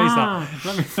rephrase that.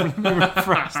 Let me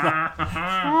rephrase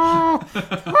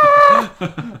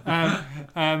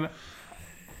that.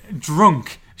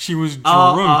 Drunk. She was drunk.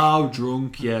 Oh,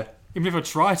 drunk. Yeah. Even if I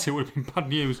tried to, it would have been bad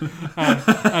news.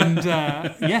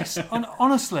 Yes,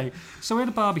 honestly. So we had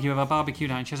a barbecue. We have a barbecue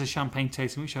night. And she has a champagne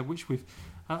tasting, which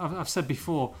I've said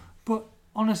before. But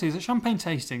honestly, it's a champagne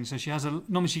tasting. So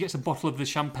normally she gets a bottle of the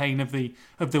champagne of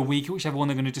the week, whichever one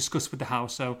they're going to discuss with the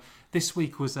house. So this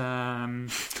week was I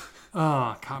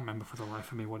can't remember for the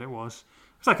life of me what it was.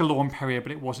 It was like a Laurent Perrier,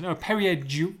 but it wasn't. No, Perrier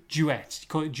Duet. You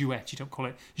call it Duet. You don't call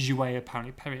it Jouet,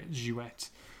 apparently. Perrier Duet.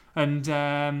 And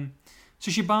so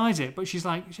she buys it, but she's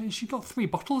like, she got 3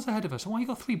 bottles ahead of her. So why you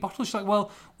got 3 bottles? She's like,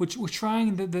 well, we're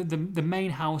trying the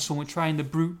main house, and we're trying the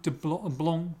Brut de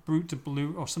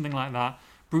Bleu, or something like that.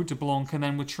 Brut de Blanc, and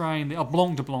then we're trying the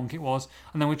Blanc de Blanc it was,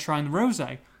 and then we're trying the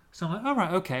rosé. So I'm like, all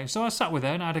right, okay. So I sat with her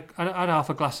and I had half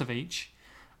a glass of each.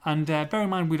 And bear in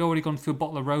mind, we'd already gone through a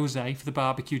bottle of rosé for the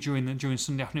barbecue during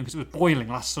Sunday afternoon because it was boiling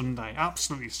last Sunday,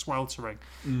 absolutely sweltering.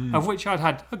 Of which I'd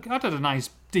had a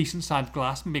nice, decent-sized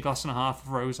glass, maybe a glass and a half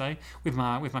of rosé with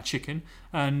my chicken,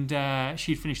 and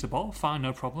she'd finished the bottle, fine,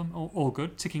 no problem, all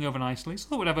good, ticking over nicely. So I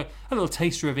thought we'd have a little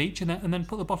taster of each, and then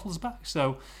put the bottles back.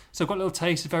 So I've got a little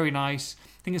taste, very nice.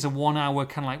 I think it's a 1 hour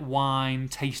kind of like wine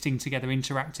tasting together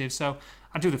interactive. So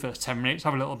I do the first 10 minutes,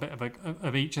 have a little bit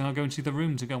of each, and I'll go into the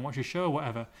room to go and watch a show or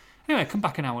whatever. Anyway, I come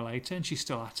back an hour later, and she's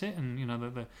still at it, and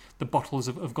the bottles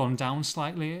have gone down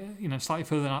slightly, slightly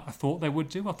further than I thought they would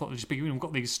do. I thought they'd just be, we've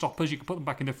got these stoppers, you can put them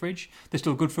back in the fridge. They're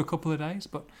still good for a couple of days,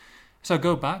 but so I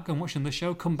go back and watching the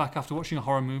show. Come back after watching a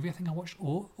horror movie. I think I watched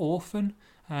Orphan.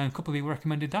 A couple of people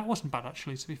recommended that. Wasn't bad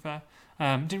actually, to be fair.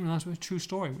 Didn't realise it was a true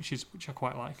story, which I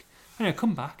quite like. Anyway, I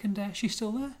come back and she's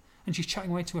still there, and she's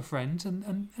chatting away to her friends,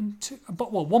 and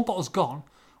one bottle's gone.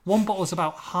 One bottle's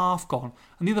about half gone,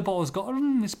 and the other bottle's got,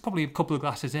 it's probably a couple of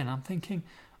glasses in. I'm thinking,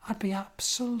 I'd be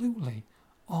absolutely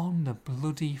on the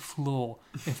bloody floor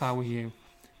if I were you.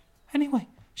 Anyway,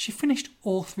 She finished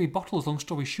all 3 bottles, long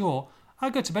story short. I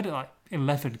go to bed at like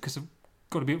 11 because I've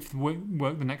got to be up for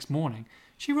work the next morning.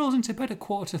 She rolls into bed at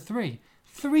 2:45.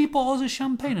 3 bottles of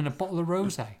champagne and a bottle of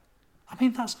rosé. I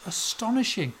mean, that's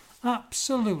astonishing.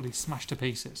 Absolutely smashed to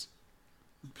pieces.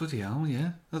 Bloody hell,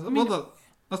 yeah.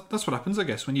 That's what happens, I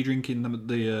guess, when you're drinking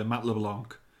the Matt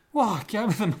LeBlanc. Wow, yeah,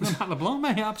 with the Matt LeBlanc,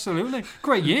 mate, absolutely.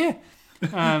 Great year.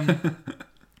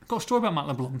 Got a story about Matt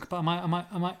LeBlanc, but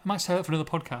I might say that for another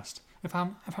podcast. If I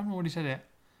haven't already said it,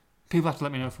 people have to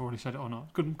let me know if I've already said it or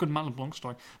not. Good Matt LeBlanc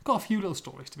story. I've got a few little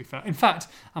stories, to be fair. In fact,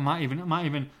 I might even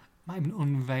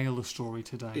unveil a story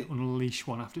today, unleash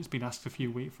one after it's been asked for a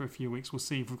few weeks. We'll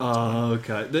see if we've got time. Oh,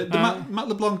 okay. The Matt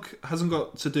LeBlanc hasn't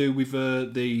got to do with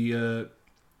the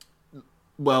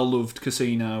well-loved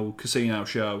casino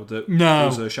show that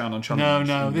was shown on Channel.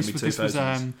 No.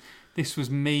 This was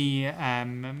me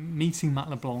meeting Matt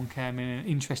LeBlanc in an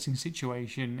interesting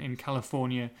situation in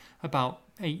California about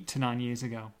 8 to 9 years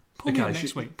ago. Pull me up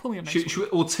next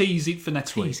week. Or tease it for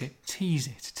next week. Tease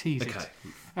it.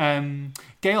 Okay.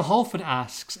 Gail Holford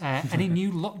asks, any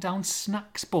new lockdown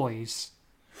snacks, boys?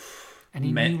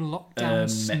 Any new lockdown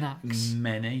snacks?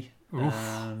 Many.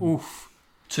 Oof.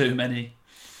 Too many.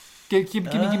 Give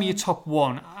me your top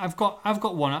one. I've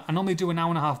got one. I normally do an hour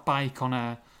and a half bike on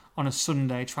a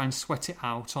Sunday, try and sweat it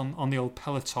out on the old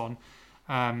Peloton.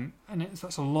 And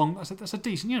that's a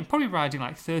decent, probably riding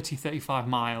like 30, 35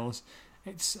 miles.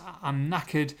 I'm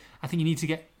knackered. I think you need to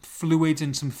get fluids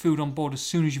and some food on board as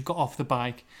soon as you've got off the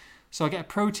bike. So I get a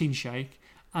protein shake,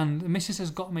 and the missus has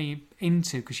got me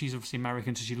into, because she's obviously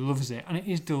American, so she loves it, and it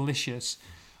is delicious.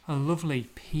 A lovely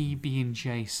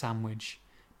PB&J sandwich,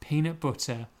 peanut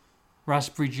butter,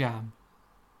 raspberry jam,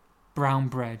 brown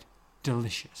bread,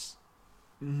 delicious.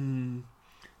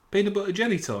 Peanut butter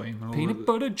jelly time? Peanut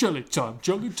butter jelly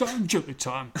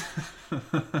time.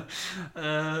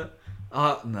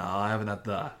 No, I haven't had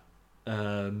that.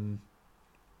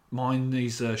 Mine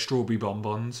is strawberry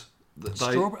bonbons.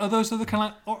 Are those the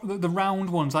kind of like the round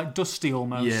ones, like dusty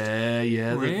almost?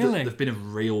 Yeah. Really? They've been a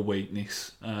real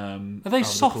weakness. Are they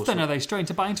soft then? Are they straight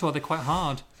to bite into, or are they quite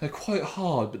hard? They're quite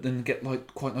hard, but then get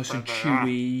like quite nice and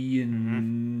chewy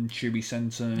and chewy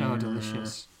centre. Oh,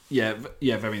 delicious. Yeah,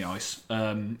 very nice.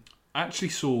 I actually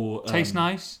saw. Taste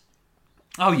nice.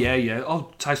 Oh yeah.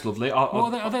 Oh, tastes lovely.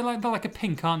 Are they like a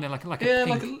pink, aren't they? Like a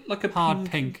pink, like a hard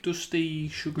pink, dusty,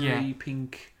 sugary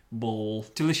pink ball.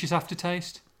 Delicious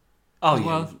aftertaste. Oh yeah,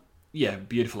 well. Yeah,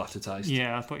 beautiful aftertaste.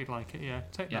 Yeah, I thought you'd like it. Yeah,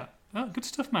 take that. Oh, good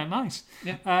stuff, mate. Nice.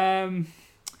 Yeah.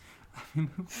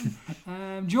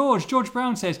 George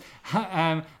Brown says,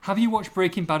 have you watched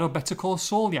Breaking Bad or Better Call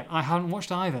Saul yet? I haven't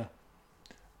watched either.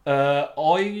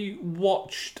 I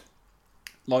watched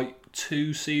like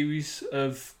 2 series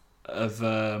of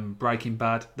Breaking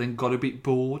Bad, then got a bit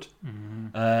bored,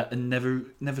 and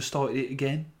never started it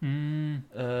again.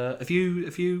 Have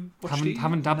you watched it?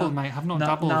 Haven't dabbled, mate. Have not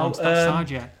dabbled onto that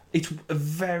side yet. It's a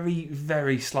very,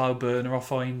 very slow burner, I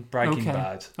find, Breaking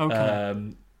Bad.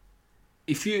 Okay.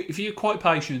 If you're quite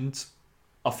patient,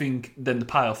 I think then the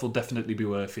payoff will definitely be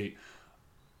worth it.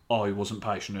 I wasn't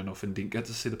patient enough and didn't get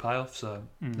to see the payoff, so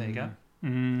there you go.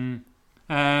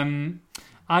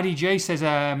 IDJ says,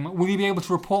 will you be able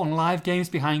to report on live games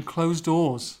behind closed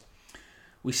doors?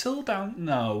 We still don't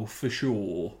know for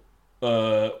sure.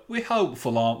 We're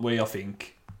hopeful, aren't we, I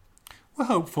think? We're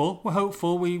hopeful.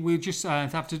 We just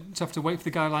have to wait for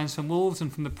the guidelines from Wolves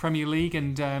and from the Premier League,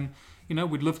 and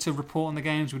we'd love to report on the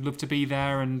games. We'd love to be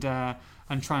there and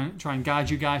try and guide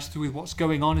you guys through what's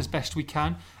going on as best we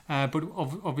can. But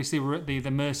obviously we're at the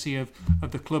mercy of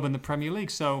the club and the Premier League.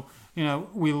 So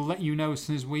we'll let you know as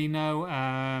soon as we know,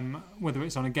 whether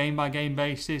it's on a game by game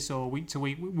basis or week to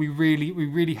week. We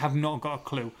really have not got a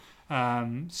clue.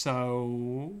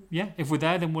 So yeah, if we're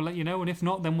there, then we'll let you know, and if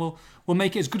not, then we'll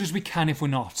make it as good as we can. If we're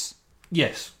not,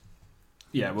 yes,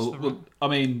 yeah. Well, I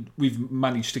mean, we've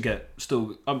managed to get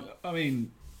still. I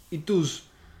mean, it is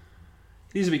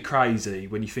a bit crazy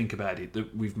when you think about it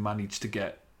that we've managed to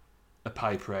get a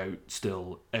paper out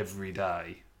still every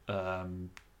day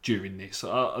during this.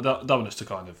 I don't want us to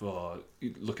kind of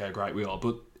look how great we are,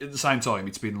 but at the same time,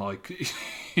 it's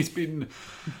been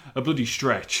a bloody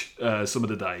stretch some of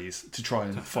the days to try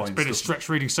and find. It's been stuff. A stretch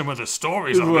reading some of the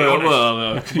stories. I'll be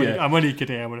honest. I'm only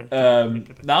kidding.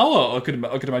 No, I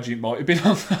could imagine it might have been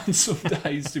on some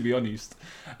days, to be honest.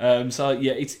 So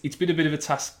yeah, it's been a bit of a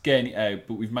task getting it out,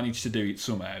 but we've managed to do it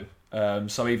somehow.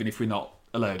 So even if we're not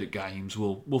allowed at games,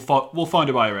 we'll find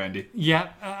a way around it.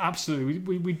 Yeah,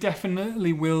 absolutely. We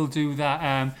definitely will do that.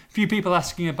 A few people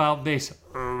asking about this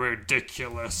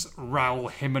ridiculous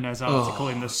Raul Jimenez article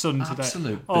in the Sun today.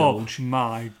 Absolute bilge. Oh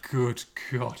my good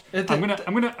God! I'm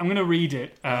gonna read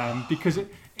it because it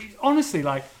honestly,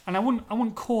 like, and I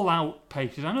wouldn't call out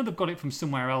papers. I know they've got it from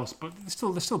somewhere else, but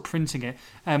they're still printing it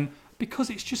because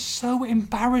it's just so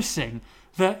embarrassing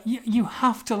that you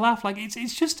have to laugh. Like it's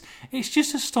just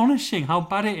astonishing how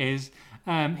bad it is.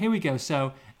 Here we go.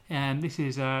 So this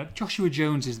is Joshua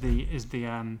Jones is the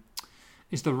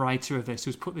writer of this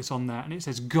who's put this on there, and it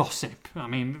says gossip. I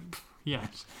mean,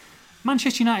 yes.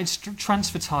 Manchester United's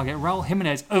transfer target Raul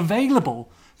Jimenez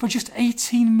available for just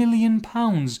 £18 million,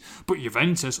 but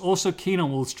Juventus also keen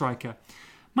on Wolves striker.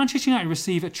 Manchester United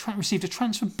received a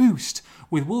transfer boost,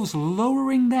 with Wolves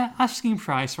lowering their asking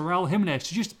price for Raul Jimenez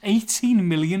to just £18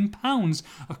 million,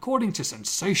 according to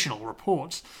sensational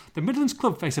reports. The Midlands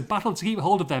club face a battle to keep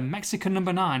hold of their Mexican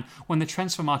number 9 when the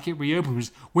transfer market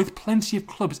reopens, with plenty of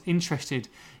clubs interested.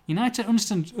 United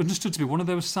understood to be one of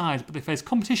those sides, but they face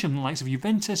competition from the likes of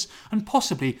Juventus and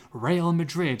possibly Real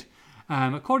Madrid.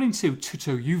 According to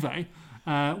Tutto Juve,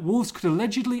 Wolves could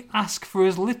allegedly ask for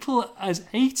as little as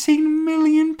 £18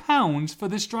 million for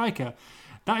the striker.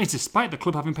 That is despite the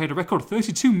club having paid a record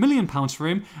 £32 million for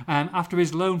him after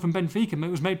his loan from Benfica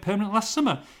was made permanent last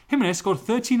summer. Jimenez scored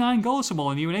 39 goals for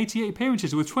Molineux in 88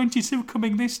 appearances, with 22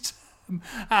 coming this term.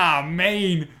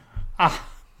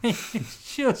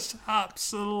 It's just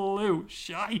absolute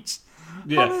shite.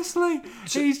 Yeah. Honestly,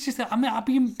 he's just. I mean, I'd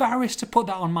be embarrassed to put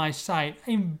that on my site.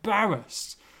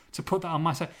 Embarrassed to put that on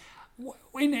my site.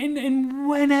 In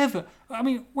whenever. I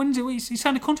mean, when he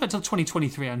signed a contract until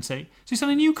 2023, hasn't he? So he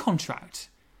signed a new contract.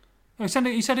 He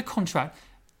signed a contract.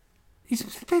 He's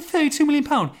paid £32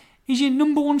 million. He's your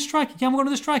number one striker. You haven't got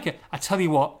another striker. I tell you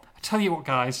what,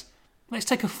 guys. Let's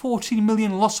take a 14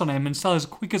 million loss on him and sell as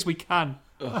quick as we can.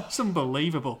 That's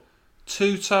unbelievable.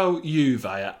 Tutto Juve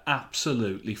are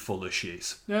absolutely full of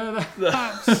shit. Yeah, they're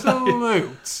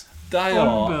absolute. They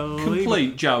are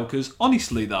complete jokers.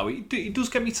 Honestly, though, it does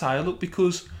get me tail up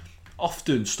because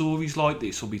often stories like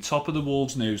this will be top of the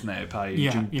Wolves News Now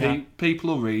page, and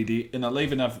people will read it, and I'll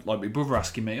even have like my brother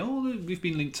asking me, "Oh, we've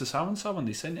been linked to so and so on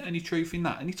this. Any truth in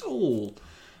that?" And it's all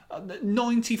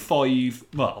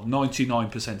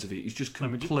 99% of it is just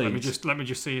complete. Let me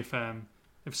just see if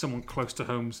someone close to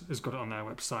home has got it on their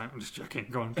website. I'm just joking.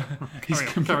 Go on.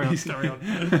 Carry on.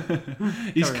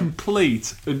 He's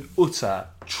complete and utter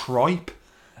tripe.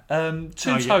 They have.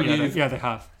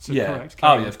 So yeah. Correct.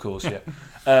 Yeah, of course. Yeah.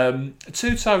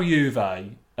 Tutto Juve are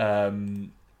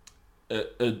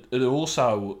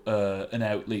also an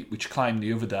outlet which claimed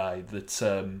the other day that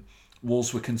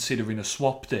Wolves were considering a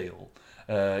swap deal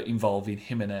involving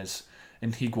Jimenez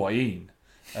and Higuain.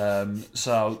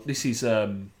 So this is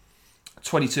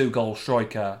 22-goal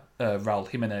striker Raul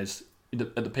Jimenez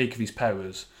at the peak of his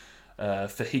powers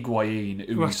for Higuain,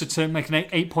 who has to make an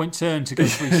 8-point turn to go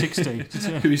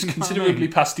 360. Who is considerably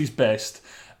past his best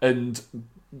and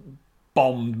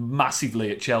bombed massively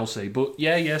at Chelsea. But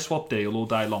yeah, swap deal all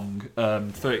day long.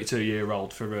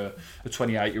 32-year-old for a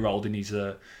 28-year-old in his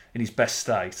best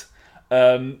state.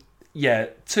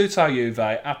 Tutto Juve,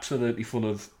 absolutely full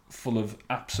of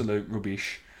absolute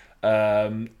rubbish,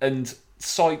 and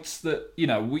sites that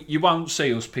you won't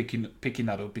see us picking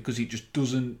that up because it just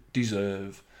doesn't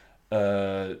deserve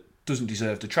the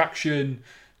traction,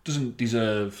 doesn't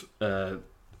deserve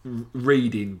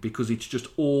reading because it's just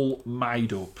all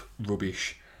made up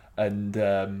rubbish, and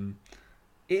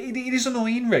it is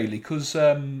annoying really because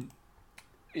you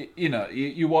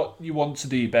want to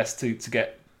do your best to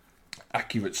get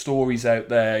accurate stories out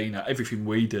there. Everything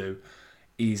we do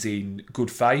is in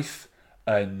good faith.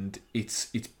 And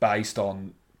it's based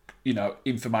on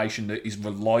information that is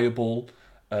reliable,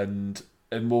 and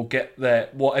we'll get there.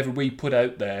 Whatever we put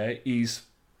out there is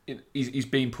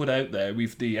being put out there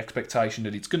with the expectation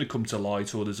that it's going to come to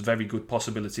light, or there's a very good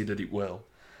possibility that it will.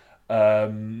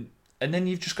 And then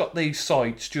you've just got these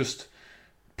sites just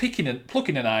plucking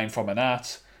a name from an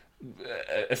hat,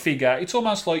 a figure. It's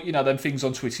almost like them things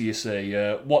on Twitter you see.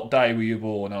 What day were you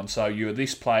born on? So you're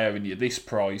this player and you're this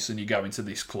price and you go into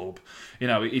this club.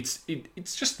 It's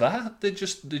just that they're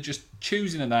just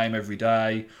choosing a name every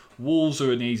day. Wolves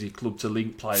are an easy club to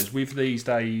link players with these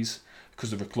days because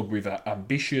they're a club with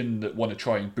ambition that want to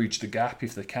try and bridge the gap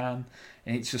if they can.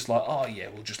 And it's just like, oh yeah,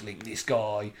 we'll just link this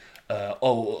guy.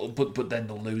 But then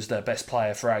they'll lose their best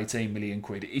player for 18 million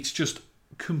quid. It's just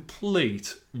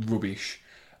complete rubbish.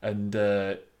 And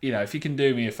if you can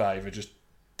do me a favour, just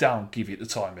don't give it the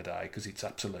time of day because it's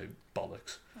absolute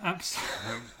bollocks.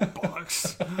 Absolute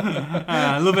bollocks.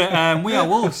 I love it. We Are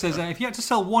Wolves says, if you had to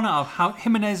sell one out of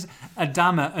Jimenez,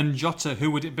 Adama and Jota,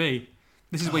 who would it be?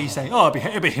 This is where you say,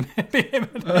 it'd be him.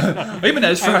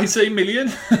 Jimenez for 18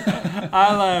 million.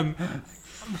 I'll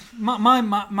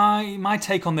my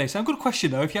take on this. A good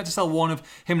question though. If you had to sell one of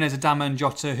Jimenez, Adama, and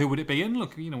Jota, who would it be? And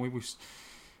look,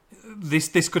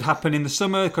 this could happen in the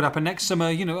summer. It could happen next summer.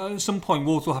 At some point,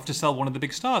 Wolves will have to sell one of the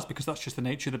big stars because that's just the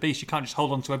nature of the beast. You can't just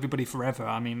hold on to everybody forever.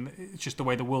 I mean, it's just the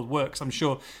way the world works. I'm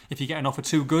sure if you get an offer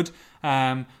too good,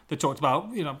 they talked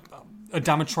about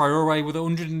Adama Traore with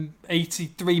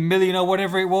 183 million or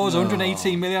whatever it was,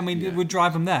 118 million. I mean, it would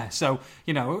drive them there. So,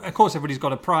 of course, everybody's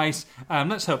got a price.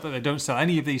 Let's hope that they don't sell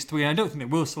any of these three. And I don't think they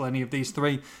will sell any of these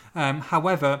three.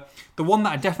 However, the one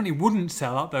that I definitely wouldn't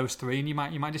sell out those three, and you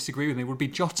might disagree with me, would be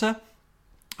Jota.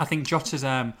 I think Jota's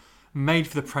made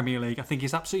for the Premier League. I think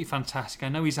he's absolutely fantastic. I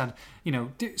know he's had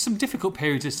some difficult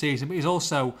periods this season, but he's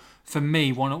also, for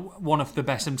me, one of the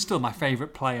best and still my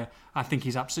favourite player. I think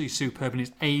he's absolutely superb, and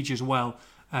his age as well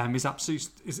is absolutely.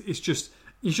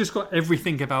 He's just got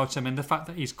everything about him, and the fact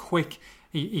that he's quick,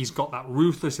 he's got that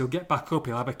ruthless. He'll get back up.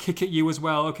 He'll have a kick at you as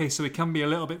well. Okay, so he can be a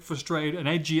little bit frustrated and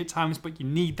edgy at times, but you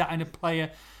need that in a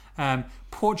player.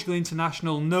 Portugal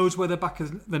international, knows where the back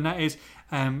of the net is.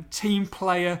 Team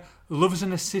player, loves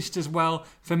an assist as well.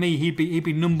 For me, he'd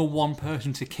be number one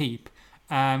person to keep.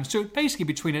 So basically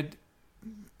between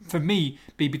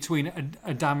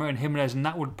Adama and Jimenez, and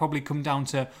that would probably come down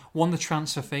to the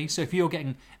transfer fee. So if you're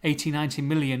getting 80, 90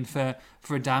 million for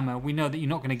Adama, we know that you're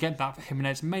not going to get that for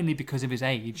Jimenez, mainly because of his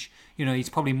age. He's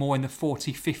probably more in the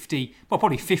 40, 50, well,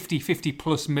 probably 50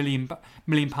 plus million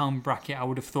pound bracket, I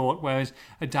would have thought, whereas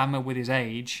Adama with his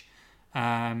age.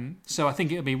 So I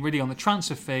think it'll be really on the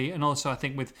transfer fee, and also I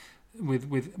think with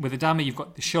Adama, you've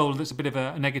got the shoulder that's a bit of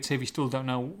a negative. You still don't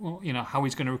know, how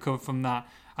he's going to recover from that.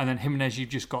 And then Jimenez, you've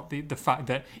just got the fact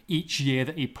that each year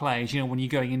that he plays, when you're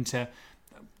going into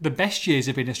the best years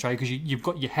of being a striker, because you've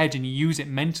got your head and you use it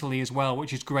mentally as well,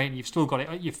 which is great. And you've still got it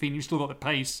at your feet, you've still got the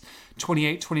pace.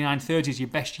 28, 29, 30 is your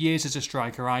best years as a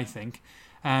striker, I think.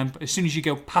 But as soon as you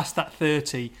go past that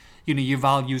 30, your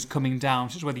value's coming down.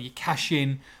 So it's whether you cash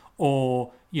in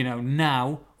or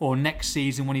now or next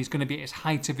season when he's going to be at his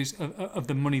height of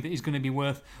the money that he's going to be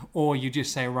worth, or you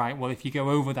just say, right, well, if you go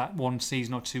over that one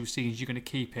season or two seasons, you're going to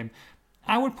keep him.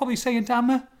 I would probably say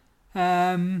Adama,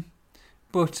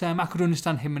 but I could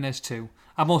understand Jimenez too.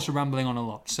 I'm also rambling on a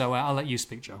lot, so I'll let you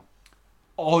speak, Joe.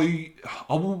 I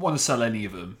wouldn't want to sell any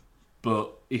of them,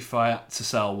 but if I had to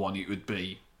sell one, it would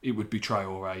be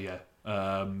Traore, yeah.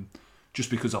 Just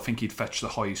because I think he'd fetch the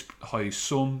highest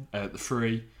sum at the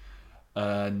free.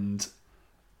 And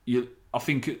I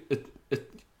think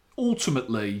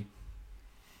ultimately,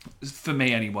 for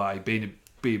me anyway, being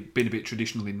a bit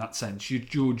traditional in that sense, you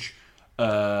judge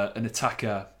an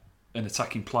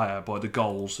attacking player by the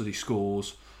goals that he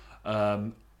scores.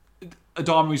 Adama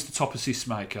is the top assist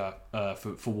maker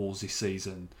for Wolves this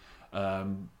season,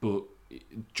 but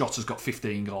Jota's got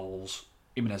 15 goals.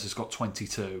 Jimenez has got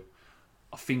 22.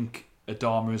 I think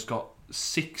Adama has got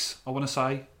 6, I want to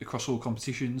say, across all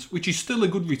competitions, which is still a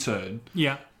good return.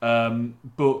 Yeah.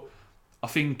 But I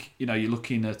think you're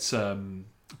looking at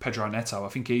Pedro Neto. I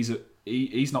think he's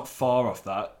not far off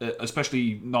that,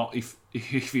 especially not if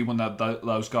he won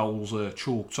those goals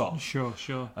chalked off. Sure.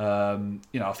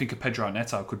 I think a Pedro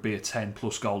Neto could be a 10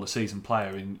 plus goal a season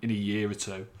player in a year or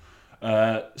two.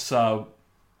 So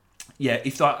yeah,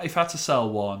 if I had to sell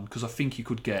one, because I think you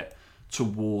could get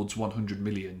towards 100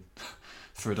 million.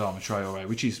 For Adama Traore,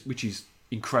 which is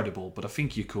incredible, but I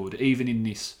think you could, even in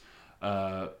this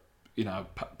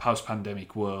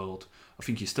post-pandemic world, I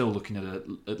think you're still looking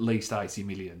at least 80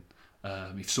 million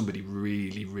if somebody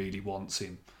really, really wants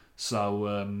him.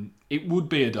 So it would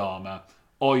be Adama.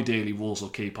 Ideally, Wolves will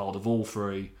keep hold of all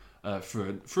three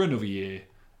for another year,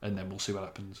 and then we'll see what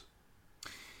happens.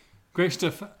 Great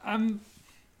stuff.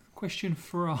 Question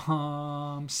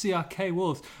from CRK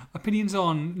Wolves. Opinions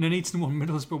on Nuneaton 1,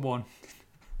 Middlesbrough 1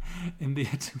 in the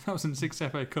 2006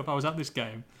 FA Cup. I was at this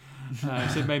game. So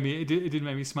it did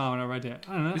make me smile when I read it.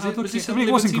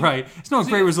 It wasn't great. It's not a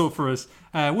great result for us.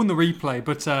 Won the replay,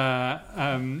 but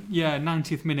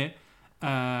 90th minute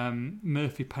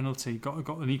Murphy penalty got an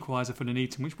equaliser for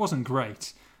Nuneaton, which wasn't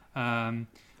great.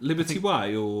 Liberty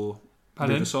Way or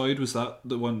Riverside, was that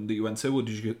the one that you went to, or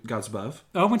did you go to both?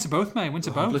 Oh, I went to both, mate. Went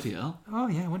to both. Bloody hell. Oh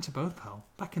yeah, I went to both, pal.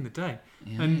 Back in the day.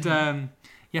 Yeah. And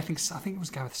I think it was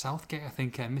Gareth Southgate. I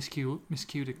think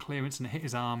miscued a clearance and hit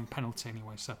his arm, penalty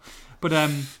anyway. So, but I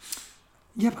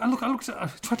tried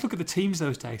to look at the teams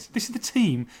those days. This is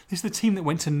the team that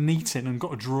went to Nuneaton and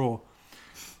got a draw.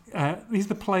 these are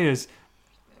the players.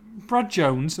 Brad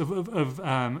Jones who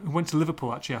went to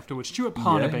Liverpool actually afterwards. Stuart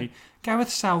Parnaby, Gareth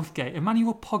Southgate,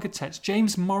 Emmanuel Pogatetz,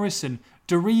 James Morrison,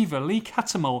 Deriva, Lee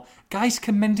Cattermole,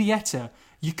 Gaisca Mendieta,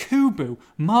 Yakubu,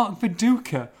 Mark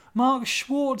Viduka, Mark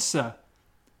Schwarzer,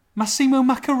 Massimo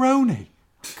Macaroni.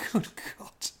 Good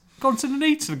God. Gone to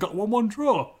Nuneaton and got 1-1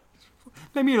 draw.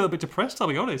 Made me a little bit depressed, I'll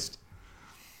be honest.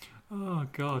 Oh,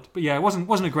 God. But yeah, it wasn't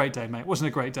a great day, mate. It wasn't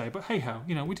a great day. But hey-ho,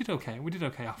 we did okay. We did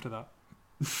okay after that.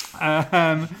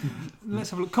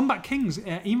 Let's have a look. Comeback Kings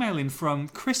emailing from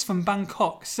Chris from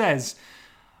Bangkok says,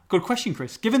 good question,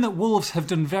 Chris. Given that Wolves have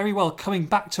done very well coming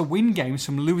back to win games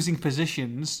from losing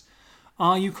positions,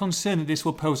 are you concerned that this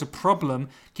will pose a problem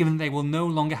given they will no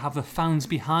longer have the fans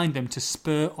behind them to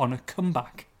spur on a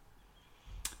comeback?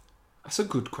 That's a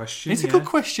good question. It's a good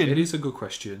question. It is a good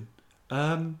question.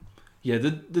 They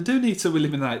do need to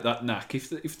eliminate that knack.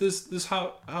 If there's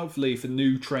hopefully if a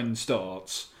new trend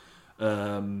starts,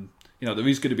 there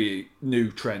is going to be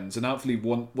new trends, and hopefully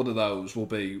one of those will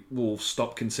be Wolves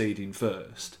stop conceding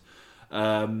first.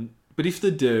 But if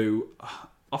they do,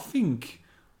 I think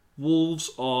Wolves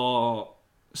are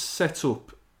set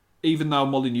up, even though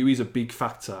Molineux is a big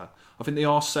factor, I think they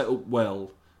are set up well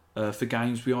for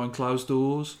games behind closed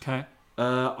doors. Okay.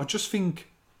 I just think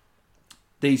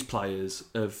these players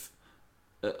have...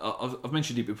 I've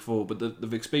mentioned it before, but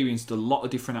they've experienced a lot of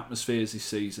different atmospheres this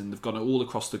season. They've gone all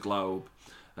across the globe.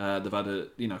 They've had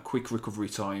quick recovery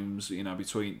times,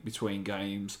 between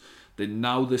games. They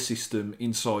know the system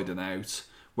inside and out,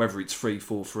 whether it's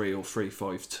 3-4-3 or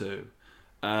 3-5-2.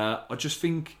 I just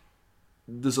think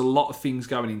there's a lot of things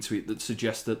going into it that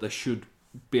suggest that they should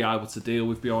be able to deal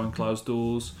with behind closed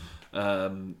doors.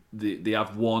 They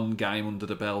have one game under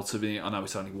the belt of it. I know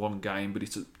it's only one game, but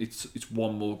it's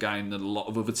one more game than a lot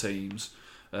of other teams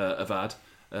have had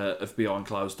of behind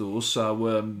closed doors.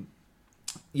 So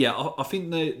I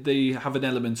think they have an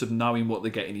element of knowing what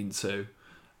they're getting into,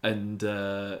 and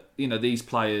these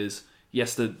players,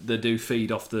 yes, they do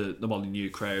feed off the Molineux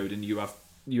crowd, and you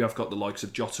have got the likes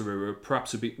of Jota, who are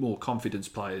perhaps a bit more confidence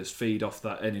players, feed off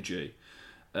that energy.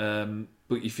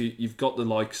 But if you've got the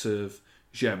likes of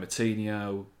João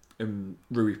Moutinho and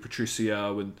Rui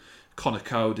Patricio and Connor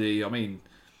Cody, I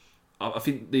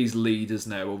think these leaders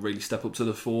now will really step up to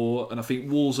the fore, and I think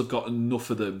Wolves have got enough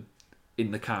of them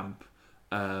in the camp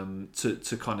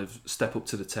to kind of step up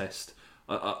to the test.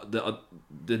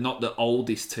 They're not the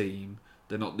oldest team,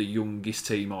 they're not the youngest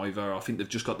team either. I think they've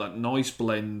just got that nice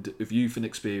blend of youth and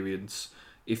experience.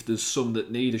 If there's some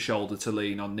that need a shoulder to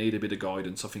lean on, need a bit of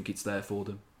guidance, I think it's there for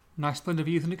them. Nice blend of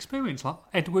youth and experience, like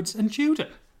Edwards and Tudor.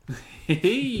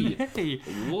 Hey.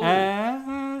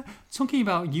 Talking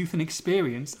about youth and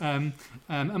experience,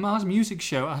 Amar's Music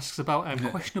Show asks about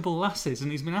questionable lasses,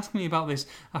 and he's been asking me about this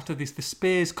after the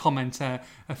Spears comment a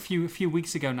few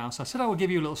weeks ago now. So I said I will give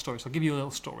you a little story. So I'll give you a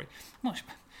little story. I'm not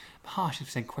harsh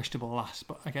if saying questionable lass,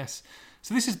 but I guess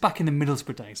so. This is back in the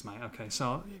Middlesbrough days, mate. Okay,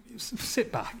 so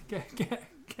sit back,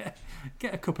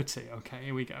 get a cup of tea. Okay,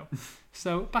 here we go.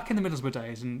 So back in the Middlesbrough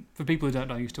days, and for people who don't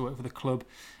know, I used to work for the club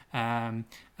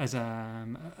as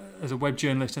a web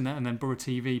journalist and then Borough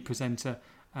TV presenter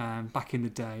back in the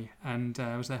day, and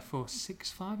I was there for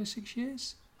 5 or 6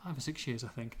 years, I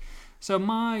think. So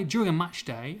during a match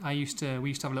day, we used to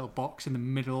have a little box in the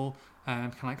middle,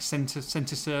 kind of like centre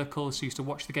circle. So I used to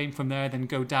watch the game from there, then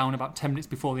go down about 10 minutes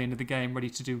before the end of the game, ready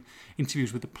to do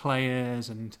interviews with the players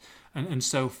and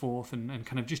so forth, and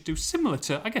kind of just do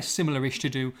similar-ish to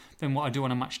do than what I do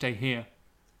on a match day here.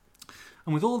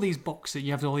 And with all these boxes,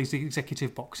 you have all these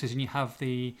executive boxes, and you have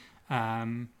the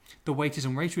waiters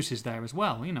and waitresses there as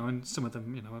well, and some of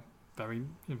them, are very,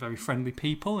 very friendly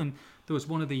people. And there was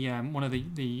one of the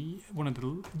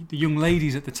young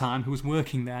ladies at the time who was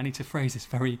working there. I need to phrase this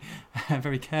very,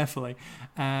 very carefully.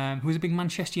 Who was a big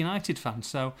Manchester United fan.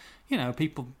 So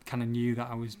people kind of knew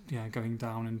that I was going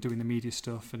down and doing the media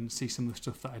stuff and see some of the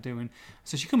stuff that I do. And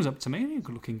so she comes up to me, a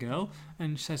good-looking girl,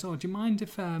 and she says, "Oh, do you mind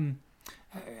if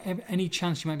any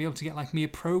chance you might be able to get me a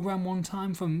programme one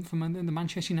time from the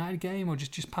Manchester United game, or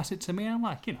just pass it to me?" And I'm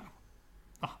like,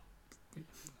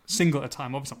 single at a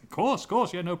time, obviously. Of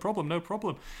course, yeah, no problem.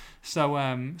 So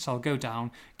I'll go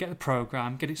down, get the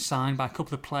programme, get it signed by a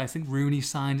couple of players. I think Rooney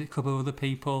signed it, a couple of other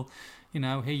people.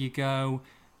 Here you go,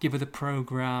 give her the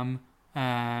programme.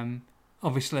 And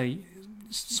obviously,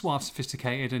 suave,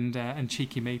 sophisticated, and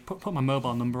cheeky me put my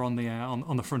mobile number on the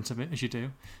on the front of it, as you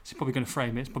do. So you're probably going to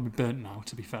frame it. It's probably burnt now,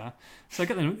 to be fair. So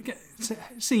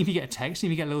see if you get a text. See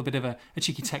if you get a little bit of a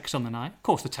cheeky text on the night. Of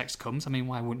course, the text comes. I mean,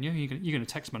 why wouldn't you? You're going to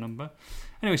text my number.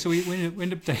 Anyway, so we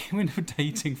end up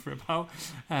dating for about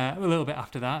a little bit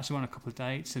after that. So we went on a couple of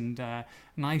dates, and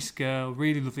nice girl,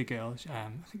 really lovely girl. I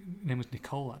think her name was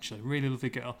Nicole, actually. Really lovely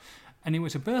girl. And it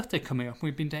was her birthday coming up.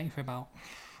 We'd been dating for about,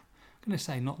 I'm going to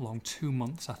say not long, 2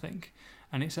 months, I think.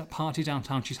 And it's at a party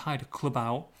downtown. She's hired a club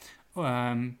out.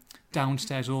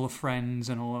 Downstairs, all the friends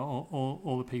and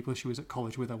all the people she was at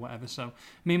college with or whatever. So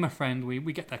me and my friend,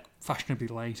 we get there fashionably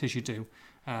late, as you do.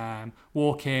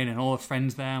 Walk in and all the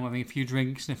friends there. We're having a few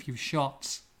drinks and a few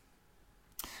shots.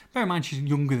 Bear in mind, she's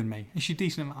younger than me. She's a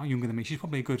decent amount younger than me. She's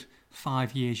probably a good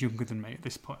 5 years younger than me at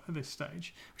this point, at this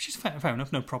stage. Which is fair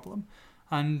enough, no problem.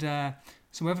 And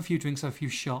so we have a few drinks, have a few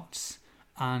shots,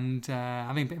 and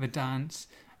having a bit of a dance.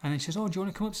 And then she says, "Oh, do you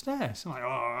want to come upstairs?" I'm like, "Oh,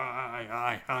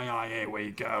 aye, here we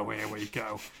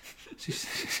go." She's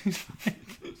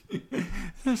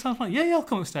like, so I'm like, yeah, I'll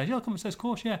come upstairs. Of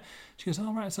course, yeah. She goes,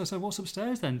 "All right, so what's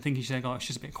upstairs then?" Thinking she's like, "Oh, it's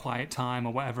just a bit quiet time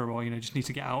or whatever, or, just need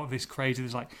to get out of this crazy.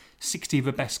 There's like 60 of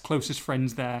her best, closest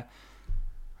friends there."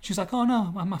 She's like, "Oh, no,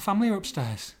 my family are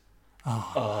upstairs."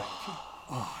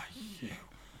 Oh, you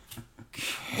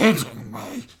kidding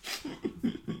me?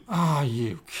 Are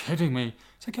you kidding me?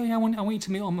 It's like, "Oh yeah, I want you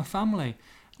to meet all my family."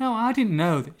 Now, I didn't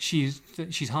know that she's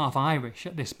half Irish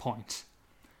at this point.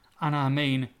 And I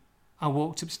mean, I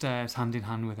walked upstairs hand in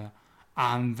hand with her,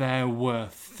 and there were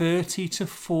 30 to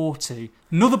 40,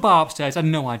 another bar upstairs, I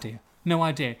had no idea,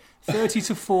 30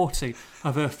 to 40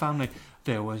 of her family.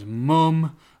 There was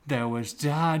mum, there was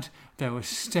dad, there was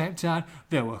stepdad,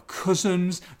 there were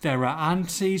cousins, there were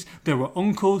aunties, there were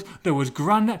uncles, there was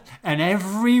granddad, and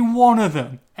every one of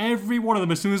them, as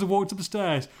soon as I walked up the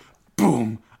stairs,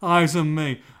 boom, eyes on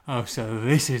me. Oh, so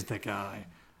this is the guy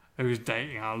who's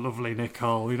dating our lovely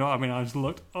Nicole. You know what I mean? I just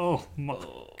looked, oh my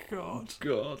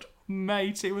God.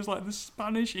 Mate, it was like the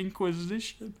Spanish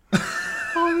Inquisition.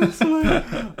 Honestly.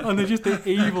 And they're just the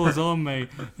evils on me,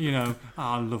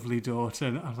 our lovely daughter.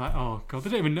 And I was like, oh God, they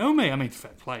don't even know me. I mean,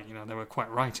 fair play, they were quite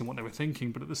right in what they were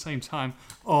thinking, but at the same time,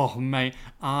 oh mate,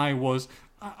 I was,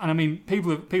 and I mean,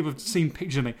 people have seen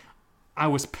pictures of me. I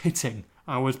was pitting.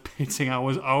 I was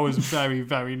very,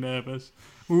 very nervous.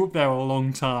 We were up there a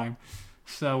long time.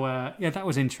 So, that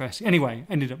was interesting. Anyway,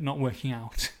 ended up not working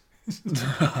out.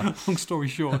 Long story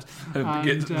short.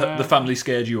 The family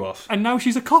scared you off. And now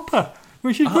she's a copper,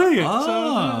 which is brilliant.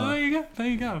 So, there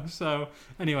you go. So,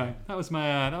 anyway, that was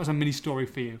a mini story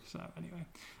for you. So, anyway,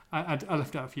 I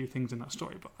left out a few things in that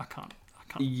story, but I can't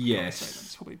yes. say them.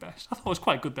 It's probably best. I thought it was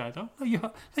quite good there, though. I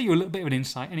thought you were a little bit of an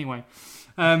insight. Anyway.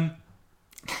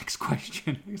 Next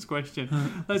question.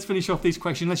 Let's finish off these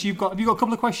questions. Have you got a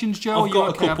couple of questions, Joe? I've got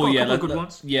a couple. I've got a couple of good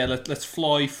ones. Yeah, let's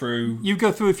fly through. You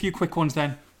go through a few quick ones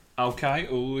then. Okay.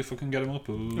 Oh, if I can get them up.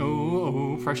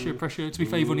 Oh, pressure. To be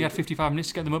fair, you've only had 55 minutes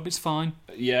to get them up. It's fine.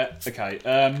 Yeah. Okay.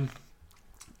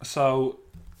 So,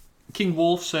 King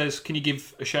Wolf says, "Can you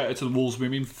give a shout out to the Wolves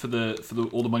women for the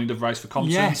all the money they've raised for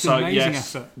Compton?" Yes, so, amazing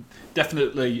effort.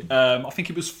 Definitely. I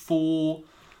think it was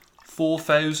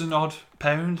 £4,000 odd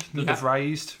that they've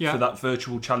raised for that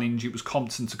virtual challenge. It was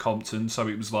Compton to Compton, so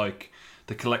it was like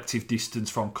the collective distance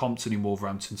from Compton in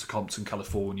Wolverhampton to Compton,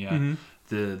 California.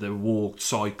 Mm-hmm. They walked,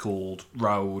 cycled,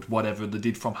 rode, whatever they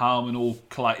did from home, and all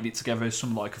collated it together,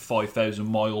 something like a 5,000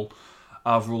 mile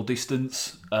overall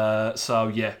distance.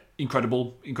 So yeah,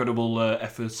 incredible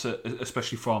efforts,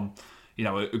 especially from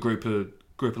a group of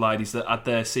ladies that had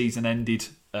their season ended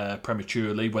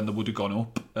prematurely when they would have gone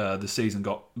up. The season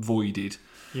got voided.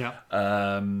 Yeah.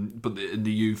 But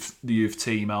the youth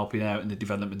team helping out in the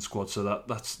development squad, so that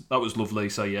was lovely.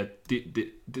 So yeah,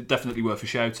 definitely worth a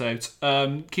shout out.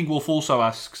 King Wolf also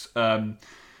asks,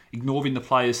 ignoring the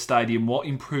players' stadium, what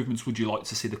improvements would you like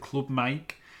to see the club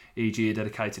make, e.g. a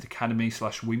dedicated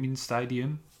academy/women's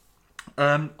stadium?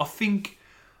 I think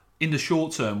in the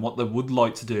short term, what they would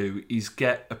like to do is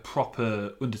get a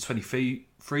proper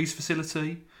under-23s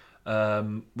facility,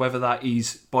 whether that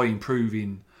is by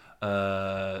improving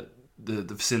the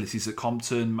facilities at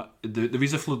Compton. There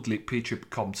is a floodlit pitch at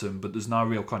Compton, but there's no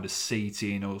real kind of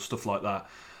seating or stuff like that.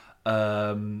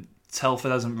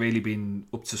 Telford hasn't really been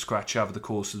up to scratch over the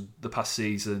course of the past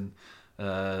season.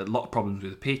 A lot of problems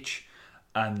with the pitch,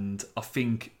 and I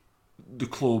think the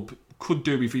club could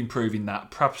do with improving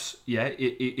that. Perhaps,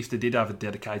 if they did have a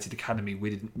dedicated academy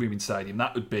with women's stadium,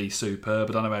 that would be superb.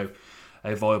 I don't know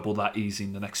how viable that is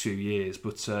in the next few years,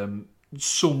 but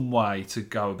some way to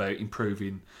go about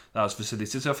improving those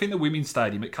facilities. I think the women's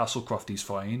stadium at Castlecroft is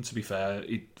fine, to be fair,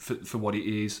 for what it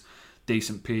is.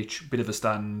 Decent pitch, bit of a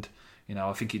stand.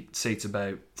 I think it seats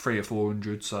about 300 or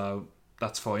 400, so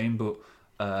that's fine. But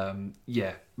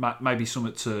maybe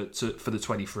something to for the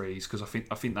 23s, because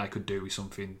I think they could do with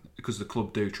something, because the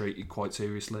club do treat it quite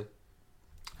seriously.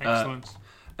 Excellent.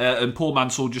 And Paul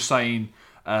Mansell just saying,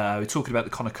 we're talking about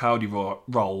the Conor Cody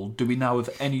role. Do we know of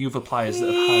any other players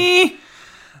that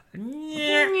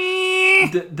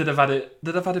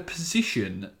have had a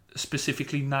position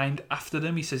specifically named after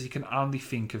them? He says he can only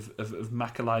think of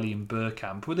Makaleli and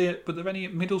Burkamp. Were there any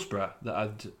at Middlesbrough that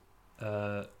had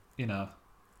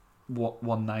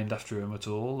one named after him at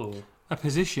all, or a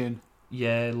position?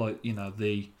 Yeah, like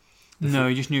the no,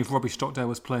 you just knew if Robbie Stockdale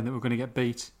was playing that we're going to get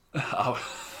beat. Oh.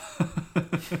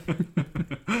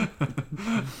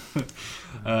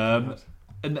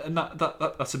 And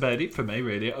that's about it for me,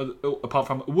 really. Apart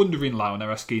from Wondering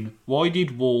Launa asking, why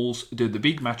did Wolves do the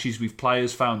big matches with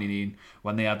players phoning in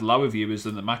when they had lower viewers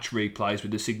than the match replays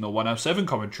with the Signal 107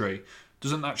 commentary?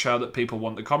 Doesn't that show that people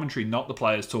want the commentary, not the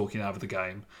players talking over the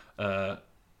game? I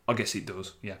guess it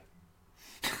does, yeah.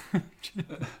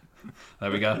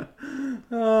 There we go.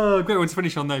 Oh, great one to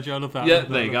finish on there, Joe. I love that. Yeah,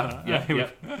 there you go. Yeah.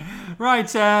 Right,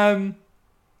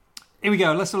 here we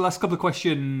go. Let's do the last couple of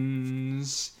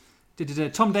questions.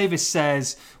 Tom Davis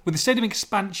says, with the stadium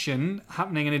expansion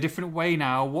happening in a different way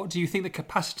now, what do you think the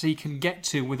capacity can get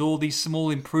to with all these small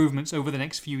improvements over the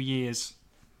next few years?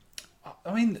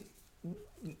 I mean,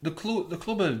 the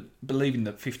club are believing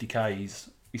that 50k is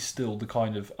still the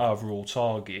kind of overall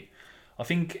target. I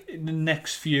think in the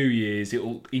next few years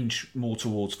it'll inch more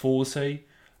towards 40.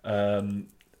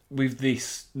 With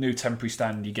this new temporary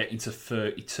stand, you get into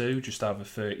 32, just over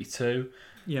 32.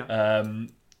 Yeah.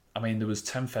 I mean, there was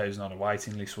 10,000 on a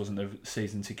waiting list, wasn't there,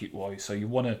 season ticket wise? So you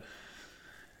want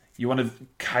to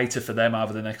cater for them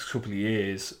over the next couple of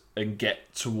years and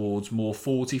get towards more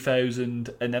 40,000.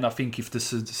 And then I think if there's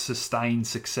sustained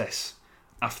success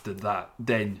after that,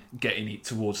 then getting it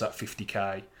towards that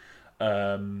 50k.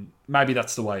 Maybe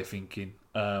that's the way of thinking.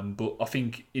 But I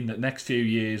think in the next few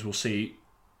years we'll see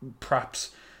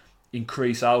perhaps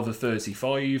increase over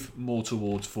 35, more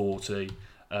towards 40.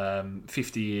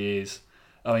 50 years.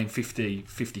 I mean,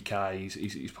 50k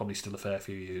is probably still a fair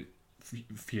few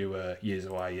years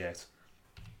away yet.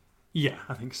 Yeah,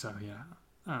 I think so,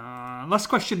 yeah. Last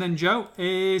question then, Joe,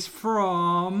 is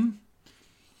from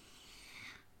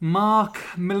Mark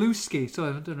Miluski. So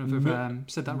I don't know if I've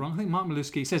said that wrong. I think Mark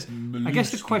Miluski says, I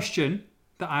guess the question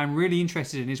that I'm really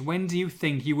interested in is, when do you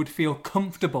think you would feel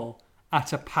comfortable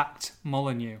at a packed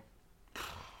Molineux?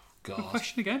 God. Good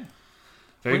question again.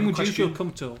 When would you feel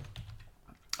comfortable?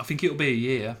 I think it'll be a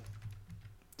year.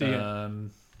 Do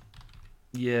you?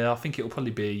 Yeah, I think it'll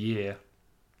probably be a year.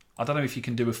 I don't know if you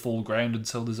can do a full ground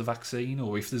until there's a vaccine,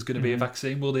 or if there's going to be a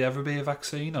vaccine. Will there ever be a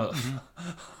vaccine? I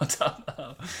don't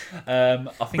know.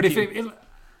 I think. But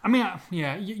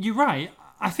you're right.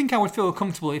 I think I would feel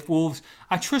comfortable if Wolves.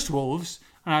 I trust Wolves,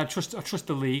 and I trust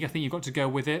the league. I think you've got to go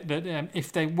with it.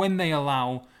 That when they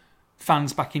allow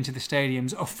fans back into the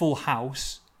stadiums, a full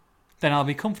house, then I'll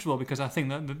be comfortable, because I think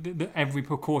that every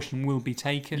precaution will be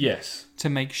taken to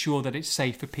make sure that it's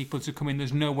safe for people to come in.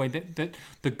 There's no way that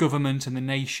the government and the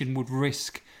nation would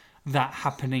risk that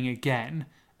happening again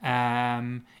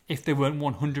if they weren't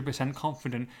 100%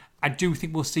 confident. I do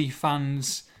think we'll see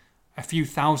fans, a few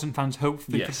thousand fans,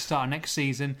 hopefully, for the start of next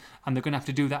season, and they're going to have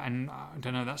to do that, and I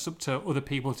don't know, that's up to other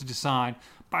people to decide.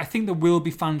 But I think there will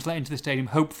be fans let into the stadium,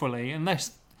 hopefully,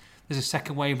 unless there's a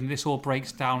second wave and this all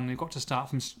breaks down and they've got to start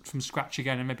from scratch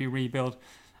again and maybe rebuild.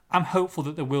 I'm hopeful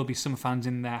that there will be some fans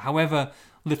in there. However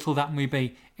little that may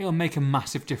be, it'll make a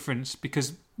massive difference,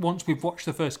 because once we've watched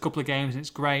the first couple of games and it's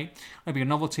great, it'll be a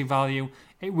novelty value.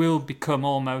 It will become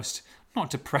almost, not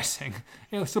depressing,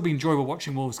 it'll still be enjoyable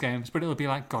watching Wolves games, but it'll be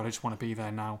like, God, I just want to be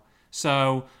there now.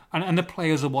 So, and the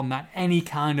players will want that. Any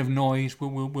kind of noise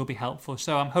will be helpful.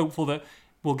 So I'm hopeful that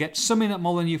we'll get some in at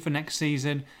Molineux for next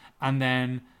season, and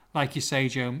then, like you say,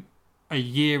 Joe, a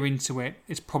year into it,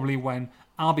 it's probably when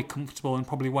I'll be comfortable, and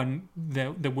probably when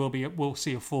we'll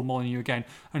see a full Molineux again.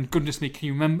 And goodness me, can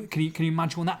you remember? Can you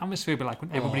imagine what that atmosphere will be like when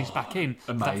everybody's back in?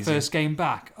 Amazing. That first game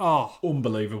back. Oh,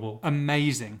 unbelievable.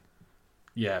 Amazing.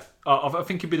 Yeah, I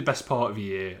think it'd be the best part of a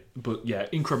year, but yeah,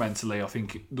 incrementally, I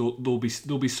think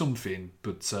there'll be something,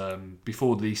 but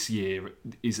before this year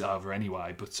is over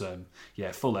anyway. But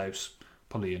yeah, full house,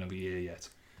 probably another year yet.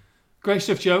 Great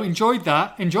stuff, Joe. Enjoyed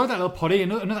that little poddy.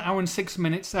 Another hour and 6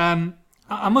 minutes. I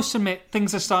must admit,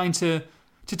 things are starting to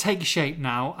to take shape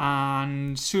now,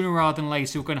 and sooner rather than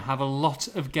later we're going to have a lot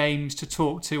of games to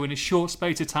talk to in a short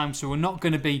space of time, so we're not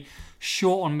going to be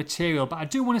short on material. But I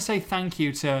do want to say thank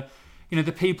you to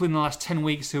the people in the last 10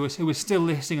 weeks who are still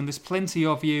listening, and there's plenty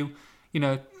of you.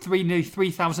 Nearly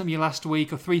 3,000 of you last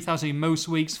week, or 3,000 in most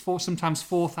weeks, sometimes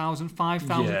 4,000,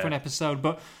 5,000 for an episode.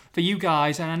 But for you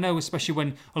guys, and I know especially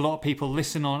when a lot of people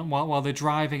listen on while they're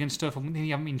driving and stuff, and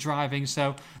you haven't been driving,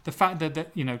 so the fact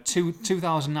that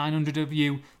 2,900 of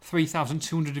you,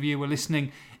 3,200 of you are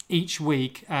listening each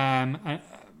week,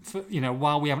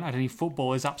 while we haven't had any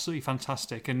football, is absolutely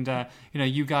fantastic. And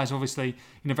you guys are obviously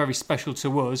very special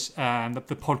to us,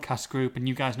 the podcast group, and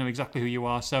you guys know exactly who you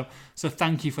are. So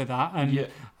thank you for that.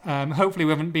 And hopefully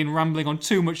we haven't been rambling on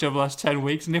too much over the last 10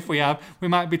 weeks. And if we have, we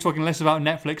might be talking less about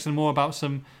Netflix and more about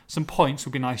some points.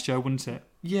 Would be nice, Joe, wouldn't it?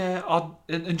 Yeah.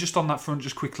 And just on that front,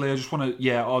 just quickly, I just want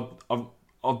to.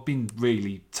 I've been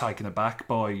really taken aback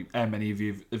by how many of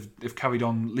you have carried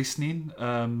on listening.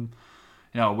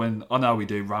 When I know we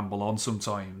do ramble on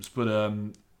sometimes, but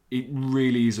it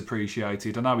really is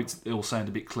appreciated. I know it'll sound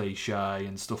a bit cliche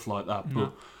and stuff like that,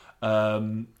 but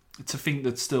to think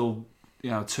that still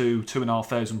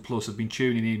 2,500 plus have been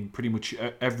tuning in pretty much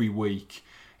every week,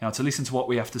 to listen to what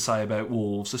we have to say about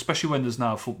Wolves, especially when there's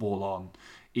no football on,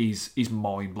 is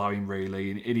mind blowing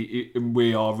really, and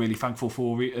we are really thankful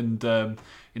for it, and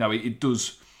it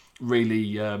does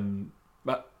really.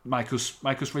 Make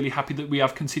us really happy that we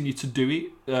have continued to do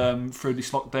it through this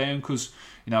lockdown, because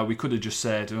we could have just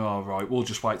said, oh right, we'll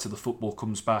just wait till the football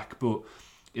comes back, but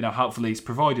hopefully it's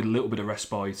provided a little bit of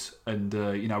respite, and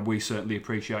we certainly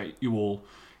appreciate you all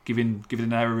giving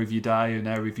an hour of your day, an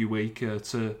hour of your week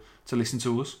to listen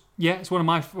to us. Yeah, it's one of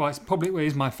my. Well, it's probably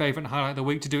is my favourite highlight of the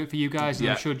week to do it for you guys, and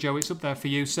I'm sure, Joe, it's up there for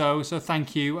you. So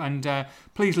thank you, and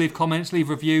please leave comments, leave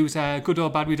reviews, good or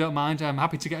bad, we don't mind. I'm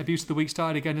happy to get abuse of the week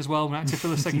started again as well. We're active for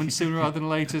the segment sooner rather than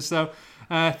later. So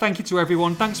thank you to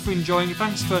everyone. Thanks for enjoying it.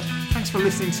 Thanks for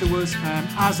listening to us.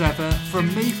 As ever, from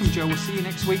me, from Joe. We'll see you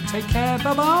next week. Take care.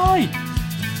 Bye bye.